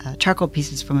charcoal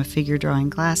pieces from a figure drawing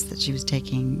class that she was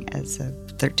taking as a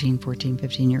 13, 14,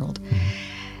 15-year-old.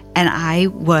 Mm-hmm. And I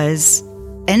was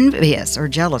envious or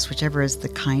jealous, whichever is the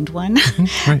kind one.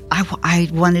 Mm-hmm. Right. I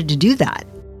wanted to do that.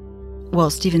 Well,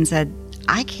 Stephen said,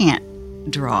 I can't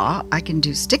draw. I can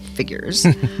do stick figures.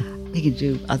 He can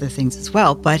do other things as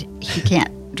well, but he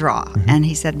can't draw. Mm-hmm. And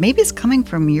he said, maybe it's coming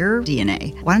from your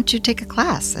DNA. Why don't you take a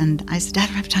class? And I said, I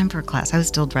don't have time for a class. I was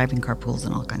still driving carpools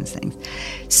and all kinds of things.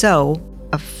 So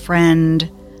a friend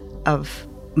of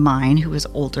mine who was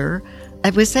older, I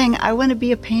was saying, I want to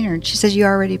be a painter. And she said, you're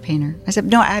already a painter. I said,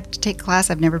 no, I have to take class.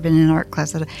 I've never been in an art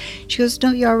class. She goes,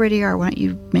 no, you already are. Why don't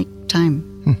you make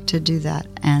time to do that?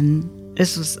 And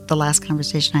this was the last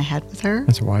conversation I had with her.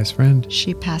 That's a wise friend.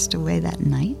 She passed away that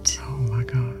night. Oh, my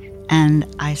gosh.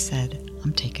 And I said,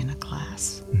 I'm taking a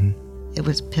class. Mm-hmm. It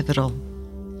was pivotal.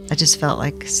 I just felt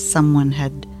like someone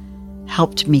had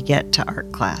helped me get to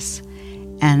art class.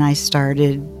 And I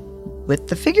started with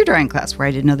the figure drawing class where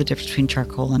I didn't know the difference between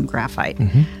charcoal and graphite.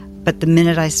 Mm-hmm. But the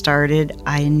minute I started,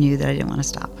 I knew that I didn't want to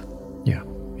stop. Yeah.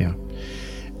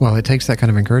 Well, it takes that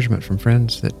kind of encouragement from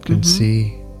friends that can see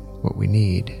what we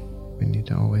need. We need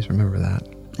to always remember that.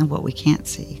 And what we can't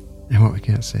see.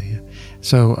 Yeah.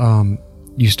 So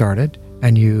you started,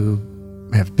 and you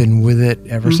have been with it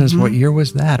ever since. What year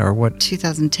was that, or what?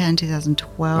 2010,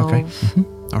 2012. Okay.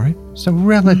 Mm-hmm. All right. So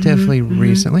relatively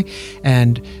recently.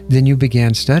 And then you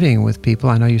began studying with people.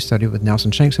 I know you studied with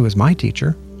Nelson Shanks, who was my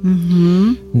teacher.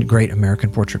 Mm-hmm. Great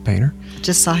American portrait painter.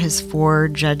 Just saw his 4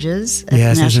 judges at the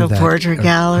National Portrait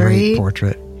Gallery. Great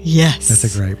portrait. Yes.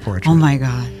 That's a great portrait. Oh, my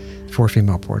God. 4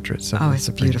 female portraits. So it's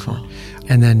beautiful.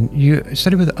 And then you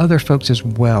studied with other folks as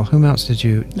well. Whom else did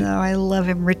you? No, I love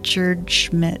him. Richard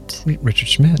Schmidt. Richard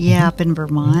Schmidt. Yeah, up in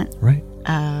Vermont. Right.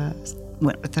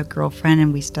 Went with a girlfriend,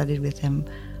 and we studied with him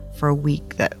for a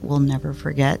week that we'll never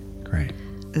forget. Great.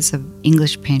 There's an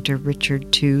English painter,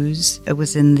 Richard Tews. It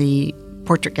was in the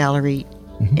Portrait Gallery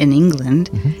in England,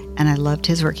 and I loved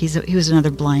his work. He was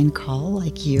another blind call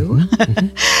like you.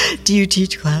 Do you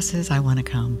teach classes? I want to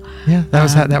come. Yeah,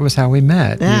 that was how we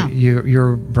met. Yeah.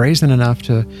 You're brazen enough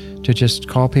to just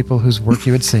call people whose work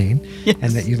you had seen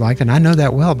and that you liked, and I know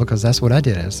that well because that's what I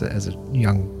did as a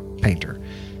young painter.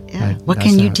 Yeah. What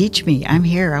can you teach me? I'm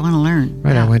here. I want to learn.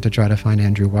 Right. Yeah. I went to try to find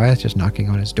Andrew Wyeth, just knocking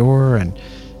on his door, and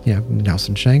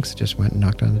Nelson Shanks just went and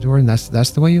knocked on the door, and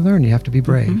that's the way you learn. You have to be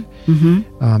brave.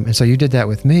 And so you did that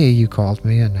with me. You called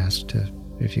me and asked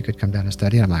if you could come down and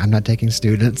study. And I'm like, I'm not taking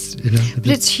students. But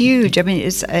it's huge. I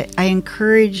mean, I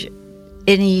encourage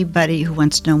anybody who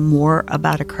wants to know more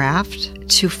about a craft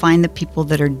to find the people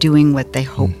that are doing what they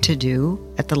hope to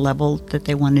do at the level that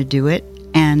they want to do it.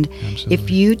 And if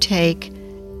you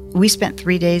we spent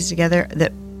 3 days together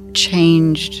that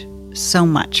changed so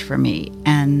much for me.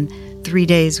 And 3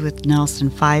 days with Nelson,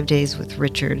 5 days with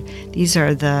Richard. These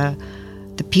are the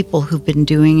people who've been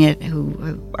doing it,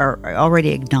 who are already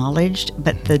acknowledged,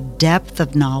 but the depth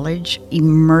of knowledge,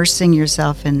 immersing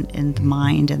yourself in the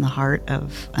mind and the heart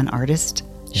of an artist,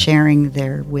 sharing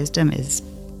their wisdom is,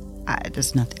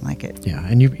 there's nothing like it. Yeah,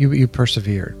 and you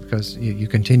persevered because you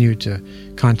continued to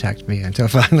contact me until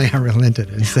finally I relented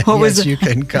and said, yes, you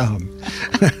can come.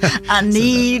 I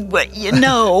need what you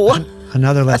know.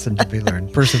 Another lesson to be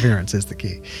learned. Perseverance is the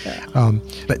key. Yeah.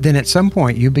 But then at some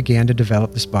point you began to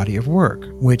develop this body of work,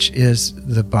 which is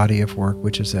the body of work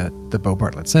which is at the Bo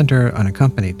Bartlett Center,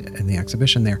 unaccompanied in the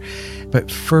exhibition there. But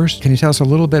first, can you tell us a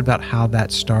little bit about how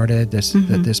that started,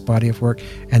 this body of work?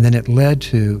 And then it led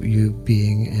to you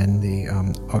being in the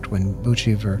Otwin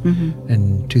Buchiver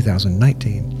in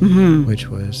 2019, which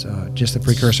was just the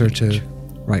precursor to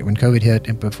right when COVID hit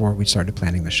and before we started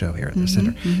planning the show here at the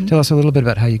center. Tell us a little bit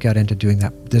about how you got into doing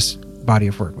this body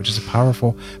of work, which is a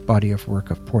powerful body of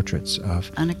work of portraits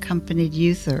of unaccompanied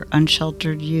youth or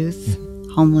unsheltered youth,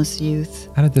 homeless youth.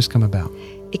 How did this come about?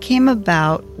 It came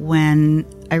about when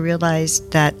I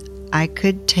realized that I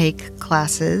could take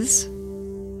classes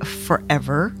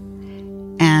forever,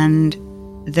 and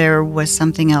there was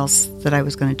something else that I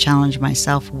was going to challenge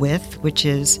myself with, which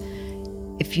is,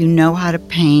 if you know how to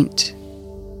paint,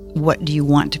 what do you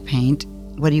want to paint?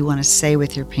 What do you want to say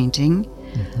with your painting?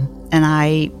 And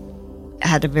I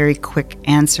had a very quick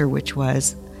answer, which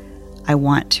was, I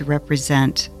want to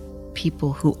represent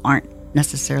people who aren't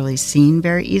necessarily seen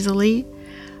very easily.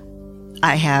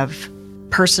 I have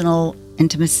personal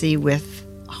intimacy with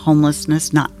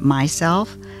homelessness, not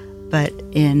myself, but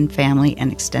in family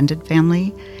and extended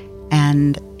family.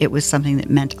 And it was something that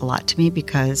meant a lot to me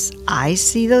because I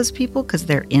see those people because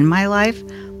they're in my life,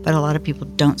 but a lot of people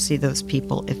don't see those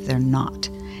people if they're not.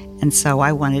 And so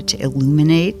I wanted to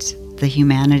illuminate the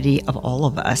humanity of all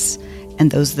of us, and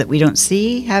those that we don't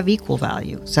see have equal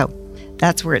value. So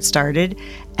that's where it started.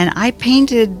 And I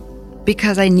painted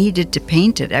because I needed to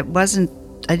paint it. I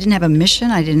didn't have a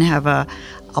mission. I didn't have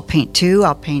I'll paint too.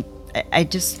 I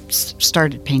just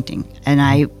started painting, and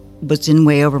I was in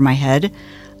way over my head.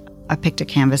 I picked a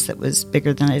canvas that was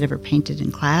bigger than I'd ever painted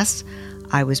in class.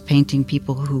 I was painting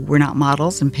people who were not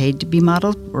models and paid to be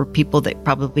models, or people that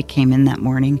probably came in that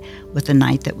morning with a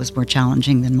night that was more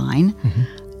challenging than mine.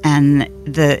 And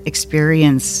the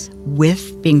experience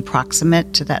with being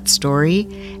proximate to that story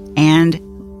and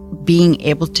being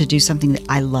able to do something that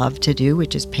I love to do,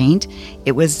 which is paint,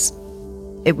 it was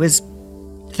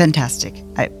fantastic.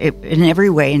 In every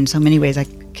way, in so many ways, I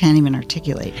can't even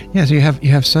articulate. Yeah, so you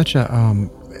have such a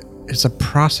it's a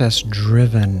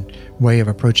process-driven way of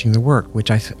approaching the work, which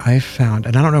I found,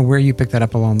 and I don't know where you picked that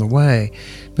up along the way,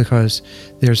 because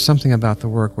there's something about the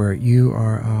work where you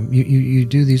are you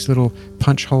do these little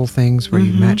punch hole things where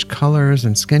you match colors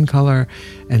and skin color,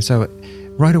 and so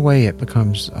right away it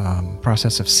becomes a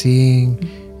process of seeing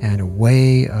and a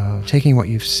way of taking what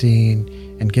you've seen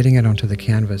and getting it onto the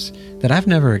canvas that I've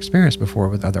never experienced before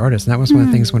with other artists. And that was one of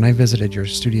the things when I visited your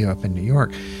studio up in New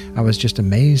York. I was just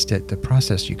amazed at the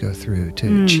process you go through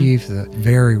to achieve the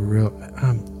very real,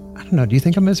 I don't know, do you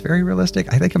think I'm as very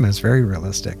realistic? I think I'm as very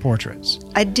realistic portraits.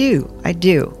 I do.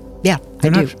 Yeah,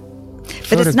 They're I not do.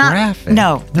 But it's not, they're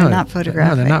not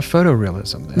photographic. No, they're not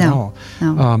photorealism at all.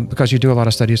 No. Because you do a lot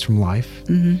of studies from life.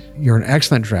 You're an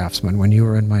excellent draftsman. When you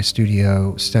were in my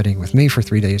studio studying with me for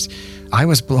 3 days, I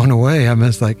was blown away. I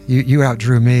was like, you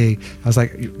outdrew me. I was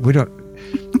like,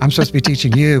 I'm supposed to be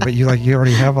teaching you, but you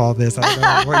already have all this. I don't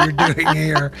know what you're doing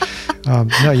here.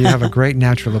 No, you have a great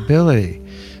natural ability.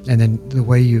 And then the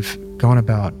way you've gone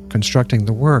about constructing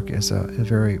the work is a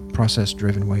very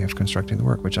process-driven way of constructing the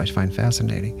work, which I find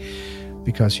fascinating,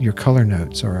 because your color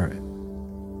notes are,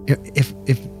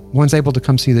 if one's able to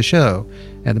come see the show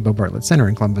at the Bo Bartlett Center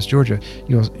in Columbus, Georgia,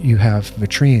 you have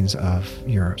vitrines of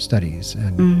your studies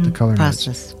and the color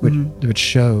process. notes, which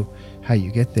show how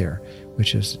you get there,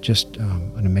 which is just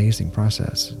an amazing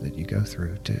process that you go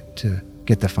through to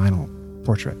get the final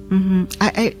portrait.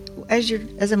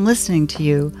 As I'm listening to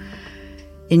you,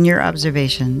 in your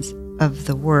observations of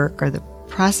the work or the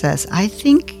process, I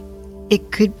think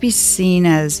it could be seen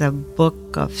as a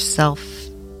book of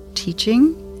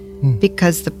self-teaching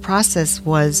because the process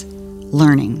was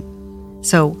learning.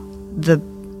 So the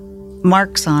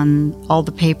marks on all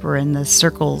the paper and the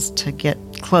circles to get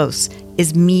close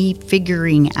is me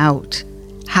figuring out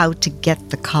how to get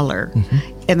the color.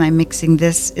 Am I mixing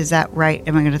this? Is that right?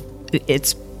 Am I going to...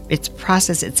 It's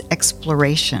process, it's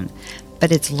exploration, but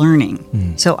it's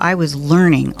learning. So I was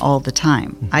learning all the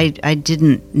time. I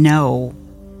didn't know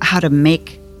how to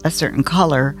make a certain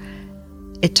color.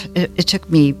 It took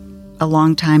me a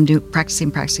long time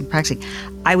practicing.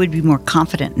 I would be more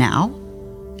confident now,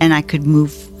 and I could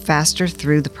move faster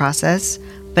through the process,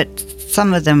 but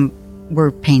some of them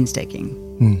were painstaking.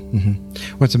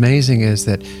 What's amazing is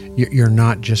that you're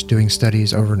not just doing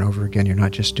studies over and over again. You're not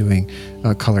just doing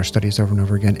color studies over and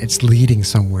over again. It's leading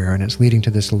somewhere, and it's leading to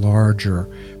this larger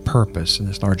purpose and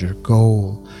this larger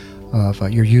goal of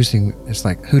you're using. It's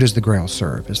like, who does the Grail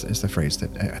serve? Is the phrase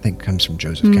that I think comes from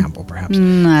Joseph Campbell, perhaps.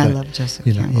 I love Joseph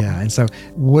Campbell. Yeah, and so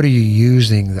what are you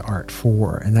using the art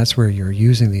for? And that's where you're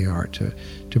using the art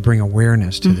to bring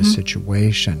awareness to the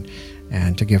situation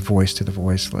and to give voice to the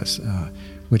voiceless.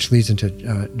 Which leads into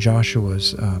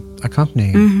Joshua's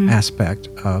accompanying aspect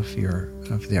of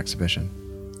the exhibition.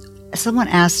 Someone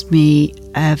asked me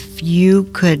if you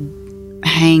could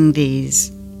hang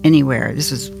these anywhere.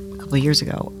 This was a couple of years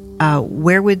ago.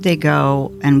 Where would they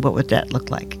go, and what would that look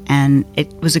like? And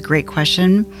it was a great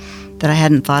question, that I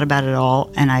hadn't thought about at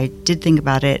all. And I did think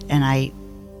about it, and I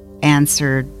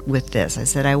answered with this. I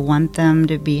said, I want them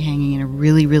to be hanging in a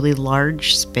really, really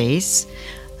large space.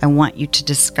 I want you to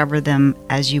discover them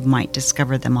as you might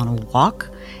discover them on a walk.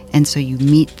 And so you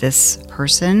meet this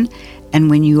person, and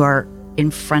when you are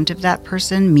in front of that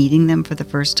person, meeting them for the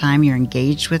first time, you're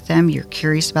engaged with them, you're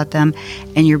curious about them,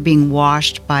 and you're being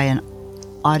washed by an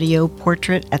audio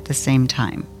portrait at the same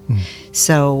time.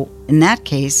 So in that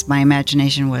case, my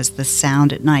imagination was the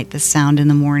sound at night, the sound in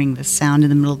the morning, the sound in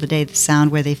the middle of the day, the sound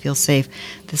where they feel safe,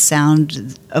 the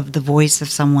sound of the voice of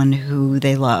someone who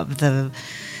they love, the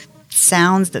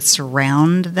sounds that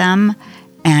surround them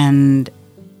and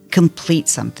complete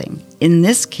something. In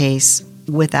this case,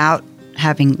 without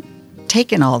having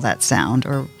taken all that sound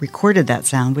or recorded that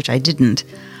sound, which I didn't,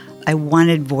 I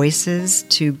wanted voices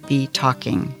to be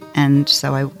talking. And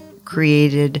so I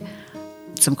created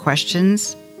some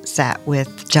questions, sat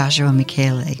with Joshua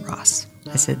Michele Ross.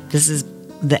 I said, this is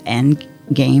the end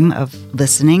game of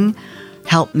listening.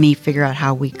 Help me figure out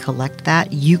how we collect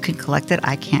that. You can collect it.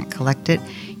 I can't collect it.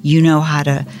 You know how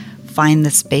to find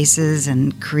the spaces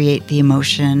and create the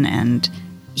emotion. And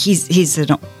he's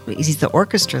the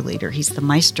orchestra leader. He's the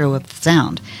maestro of the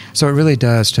sound. So it really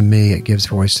does, to me, it gives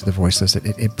voice to the voiceless.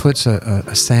 It puts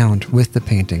a sound with the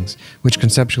paintings, which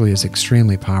conceptually is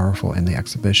extremely powerful in the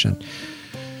exhibition.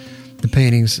 The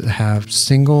paintings have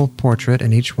single portrait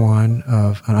in each one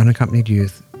of an unaccompanied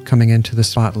youth coming into the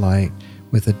spotlight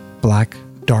with a black,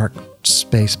 dark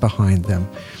space behind them.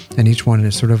 And each one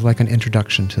is sort of like an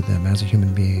introduction to them as a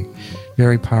human being.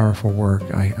 Very powerful work.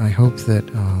 I hope that...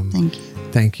 Thank you.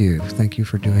 Thank you. Thank you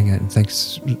for doing it. And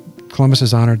thanks. Columbus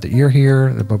is honored that you're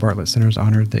here. The Bo Bartlett Center is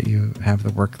honored that you have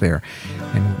the work there.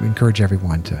 And we encourage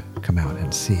everyone to come out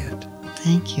and see it.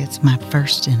 Thank you. It's my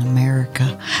first in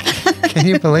America. Can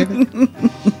you believe it?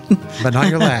 But not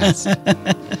your last.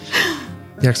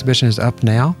 The exhibition is up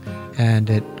now,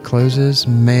 and it closes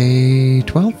May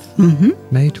 12th? Mm-hmm.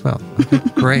 May 12th.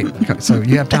 Okay, great. So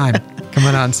you have time. Come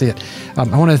on out and see it. I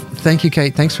want to thank you,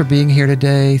 Kate. Thanks for being here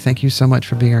today. Thank you so much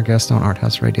for being our guest on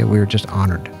ArtHaus Radio. We are just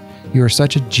honored. You are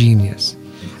such a genius.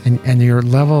 And your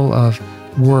level of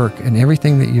work and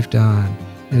everything that you've done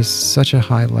is such a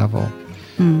high level.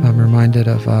 I'm reminded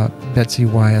of Betsy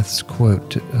Wyeth's quote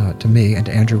to me and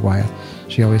to Andrew Wyeth.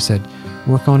 She always said,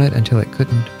 work on it until it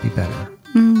couldn't be better.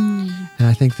 And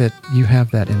I think that you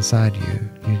have that inside you.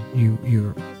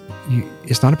 You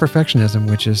it's not a perfectionism,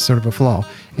 which is sort of a flaw.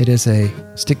 It is a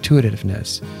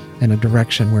stick-to-itiveness and a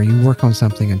direction where you work on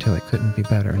something until it couldn't be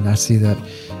better. And I see that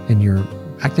in your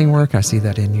acting work. I see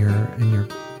that in your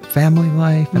family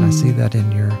life, and I see that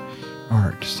in your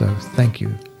art. So thank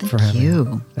you for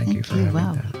having me. Thank you for having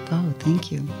that. Oh,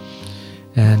 thank you.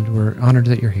 And we're honored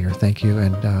that you're here. Thank you.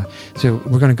 And so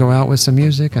we're going to go out with some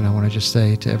music, and I want to just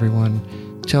say to everyone,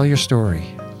 tell your story.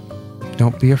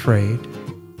 Don't be afraid.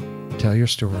 Tell your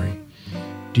story.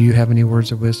 Do you have any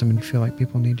words of wisdom you feel like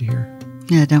people need to hear?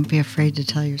 Yeah, don't be afraid to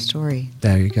tell your story.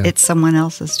 There you go. It's someone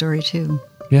else's story too.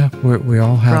 Yeah, we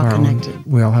all have our connected. own.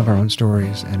 We all have our own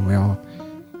stories, and we all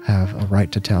have a right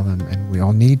to tell them, and we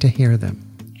all need to hear them.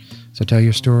 So tell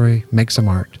your story, make some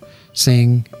art,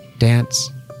 sing, dance,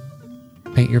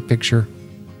 paint your picture,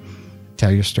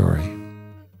 tell your story.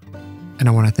 And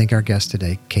I want to thank our guest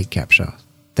today, Kate Capshaw.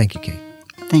 Thank you, Kate.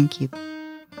 Thank you.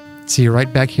 See you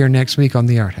right back here next week on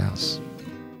the ArtHaus.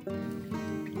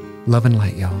 Love and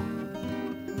light, y'all.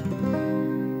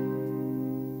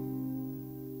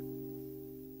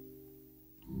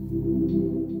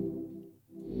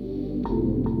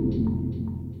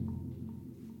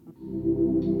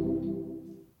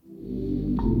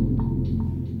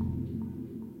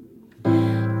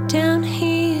 Down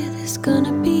here, there's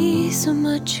gonna be so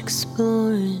much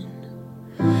exploring.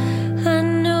 I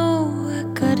know I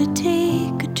gotta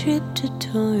take a trip to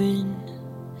Torrin.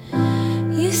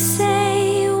 You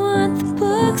say you want the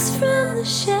books from the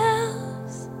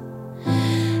shelves.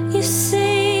 You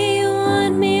say you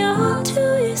want me all to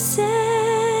yourself.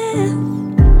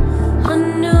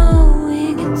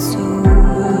 Unknowing it's over.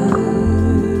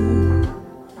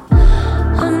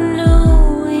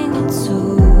 Unknowing it's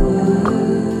over.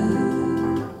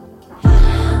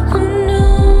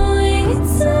 Unknowing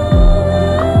it's over.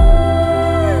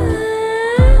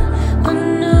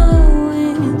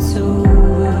 Unknowing it's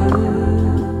over.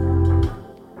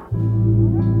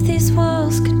 These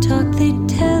walls could talk, they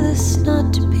tell us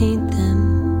not to paint them.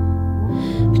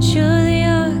 But you're the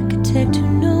architect who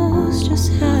knows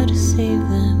just how to save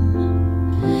them.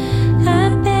 I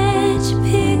bet you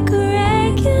pick a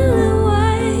regular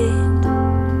white,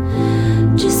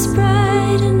 just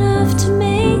bright enough to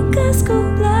make us go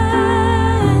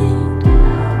blind.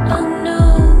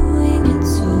 Unknowing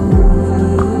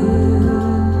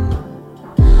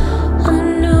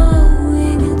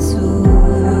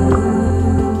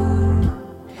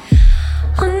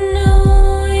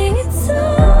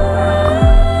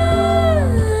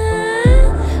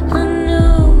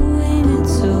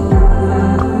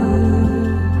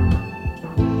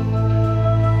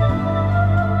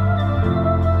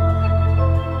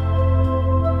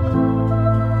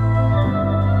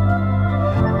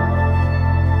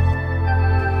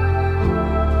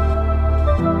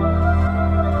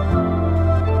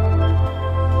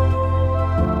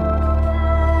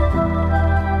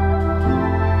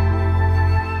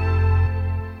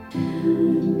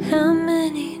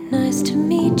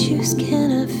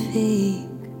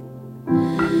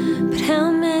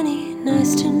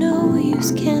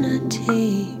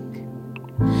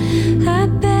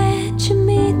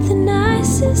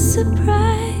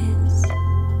surprise,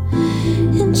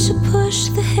 and she'll push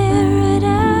the hair right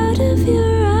out of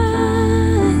your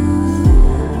eyes,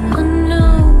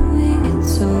 unknowing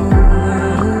it's over,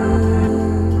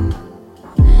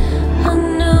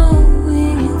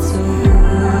 unknowing it's over,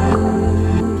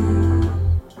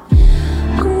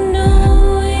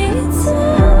 unknowing it's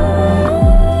over,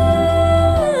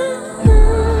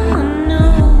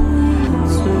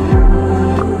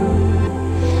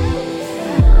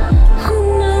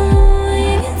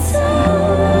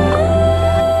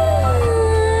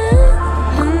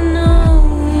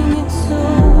 unknowing it's over.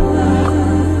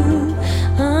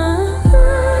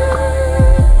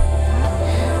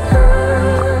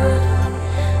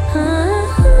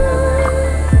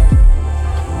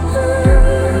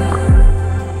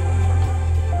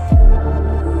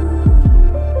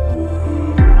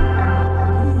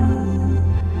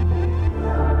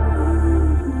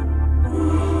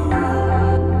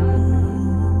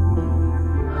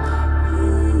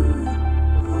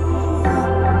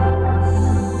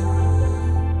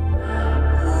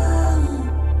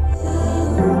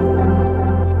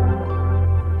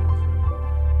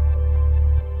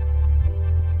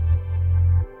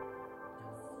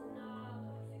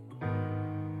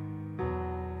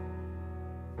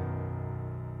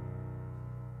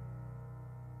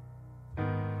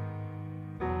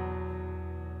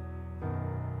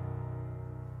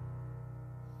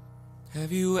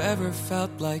 Have you ever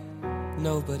felt like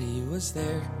nobody was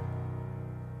there?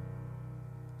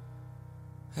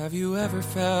 Have you ever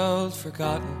felt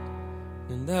forgotten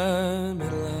in the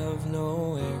middle of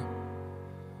nowhere?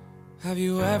 Have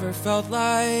you ever felt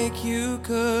like you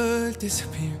could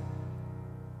disappear?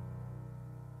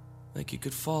 Like you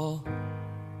could fall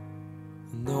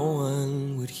and no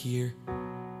one would hear?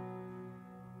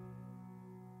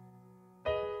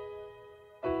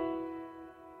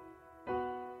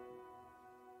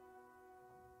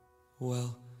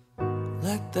 Well,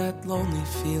 let that lonely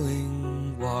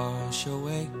feeling wash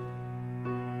away.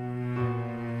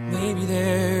 Maybe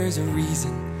there's a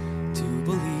reason to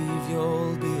believe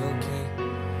you'll be okay.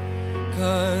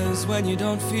 'Cause when you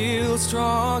don't feel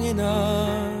strong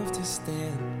enough to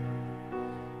stand,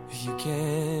 if you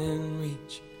can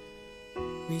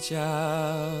reach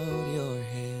out your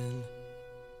hand.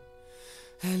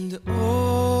 And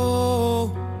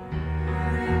oh,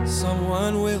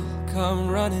 someone will come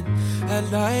running,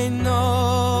 and I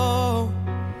know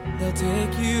they'll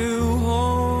take you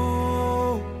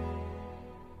home.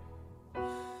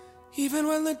 Even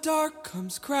when the dark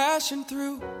comes crashing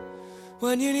through,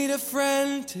 when you need a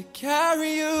friend to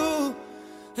carry you,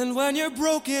 and when you're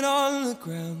broken on the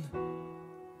ground,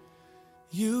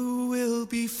 you will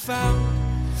be found.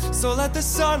 So let the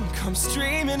sun come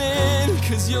streaming in,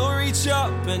 'cause you'll reach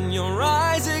up and you'll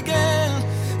rise again.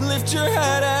 Lift your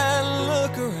head and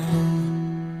look around.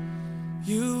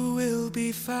 You will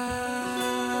be found.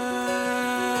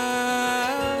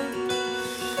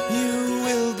 You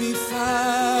will be found.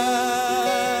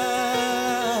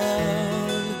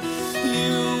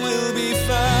 You will be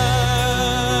found.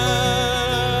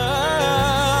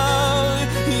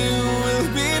 You will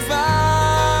be found.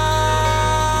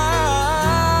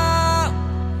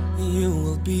 You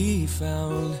will be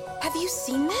found. Have you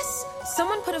seen this?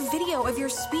 Someone put a video of your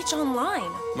speech online.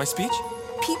 My speech?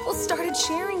 People started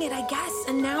sharing it, I guess,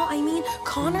 and now, I mean,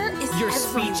 Connor is Your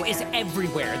everywhere. speech is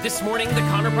everywhere. This morning, the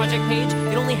Connor Project page,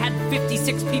 it only had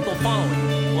 56 people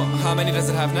following. Well, how many does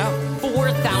it have now?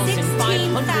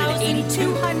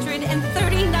 4,582.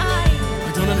 16,239.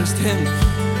 I don't understand.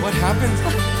 What happened?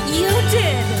 You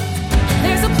did.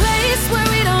 There's a place where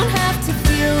we don't have to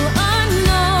feel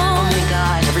unknown. Oh my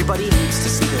God, everybody needs to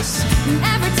see this.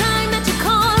 Every time that you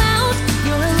call out,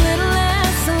 you're a little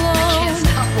less alone. I can't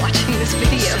stop watching this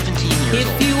video. 17 years If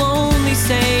old. you only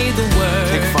say the word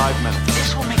Take 5 minutes. This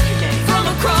will make your day. from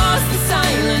across the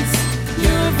silence,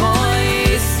 your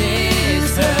voice is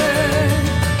heard.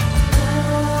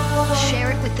 Share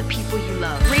it with the people you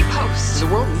love. Repost. The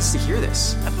world needs to hear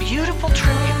this. A beautiful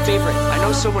tribute. Favorite, I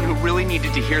know someone who really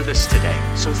needed to hear this today.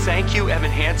 So thank you,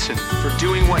 Evan Hansen, for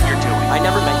doing what you're doing. I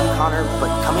never met you, Connor, but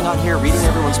coming on here, reading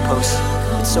everyone's posts,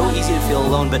 it's so easy to feel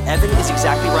alone, but Evan is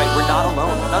exactly right. We're not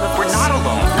alone. We're not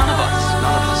alone. None of us.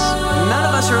 None of us. None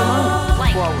of us are alone.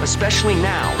 Like. Well, especially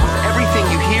now, with everything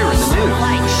you hear in the news.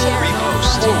 Like, share.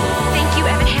 Repost. Thank you,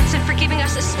 Evan Hansen, for giving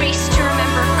us a space to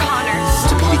remember Connor.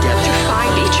 To be together. To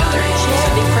find each other.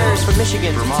 Sending prayers from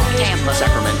Michigan, Vermont, Tampa,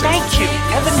 Sacramento. Thank you,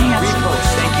 Evan Hansen. Repost.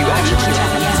 Thank you,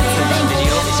 Evan.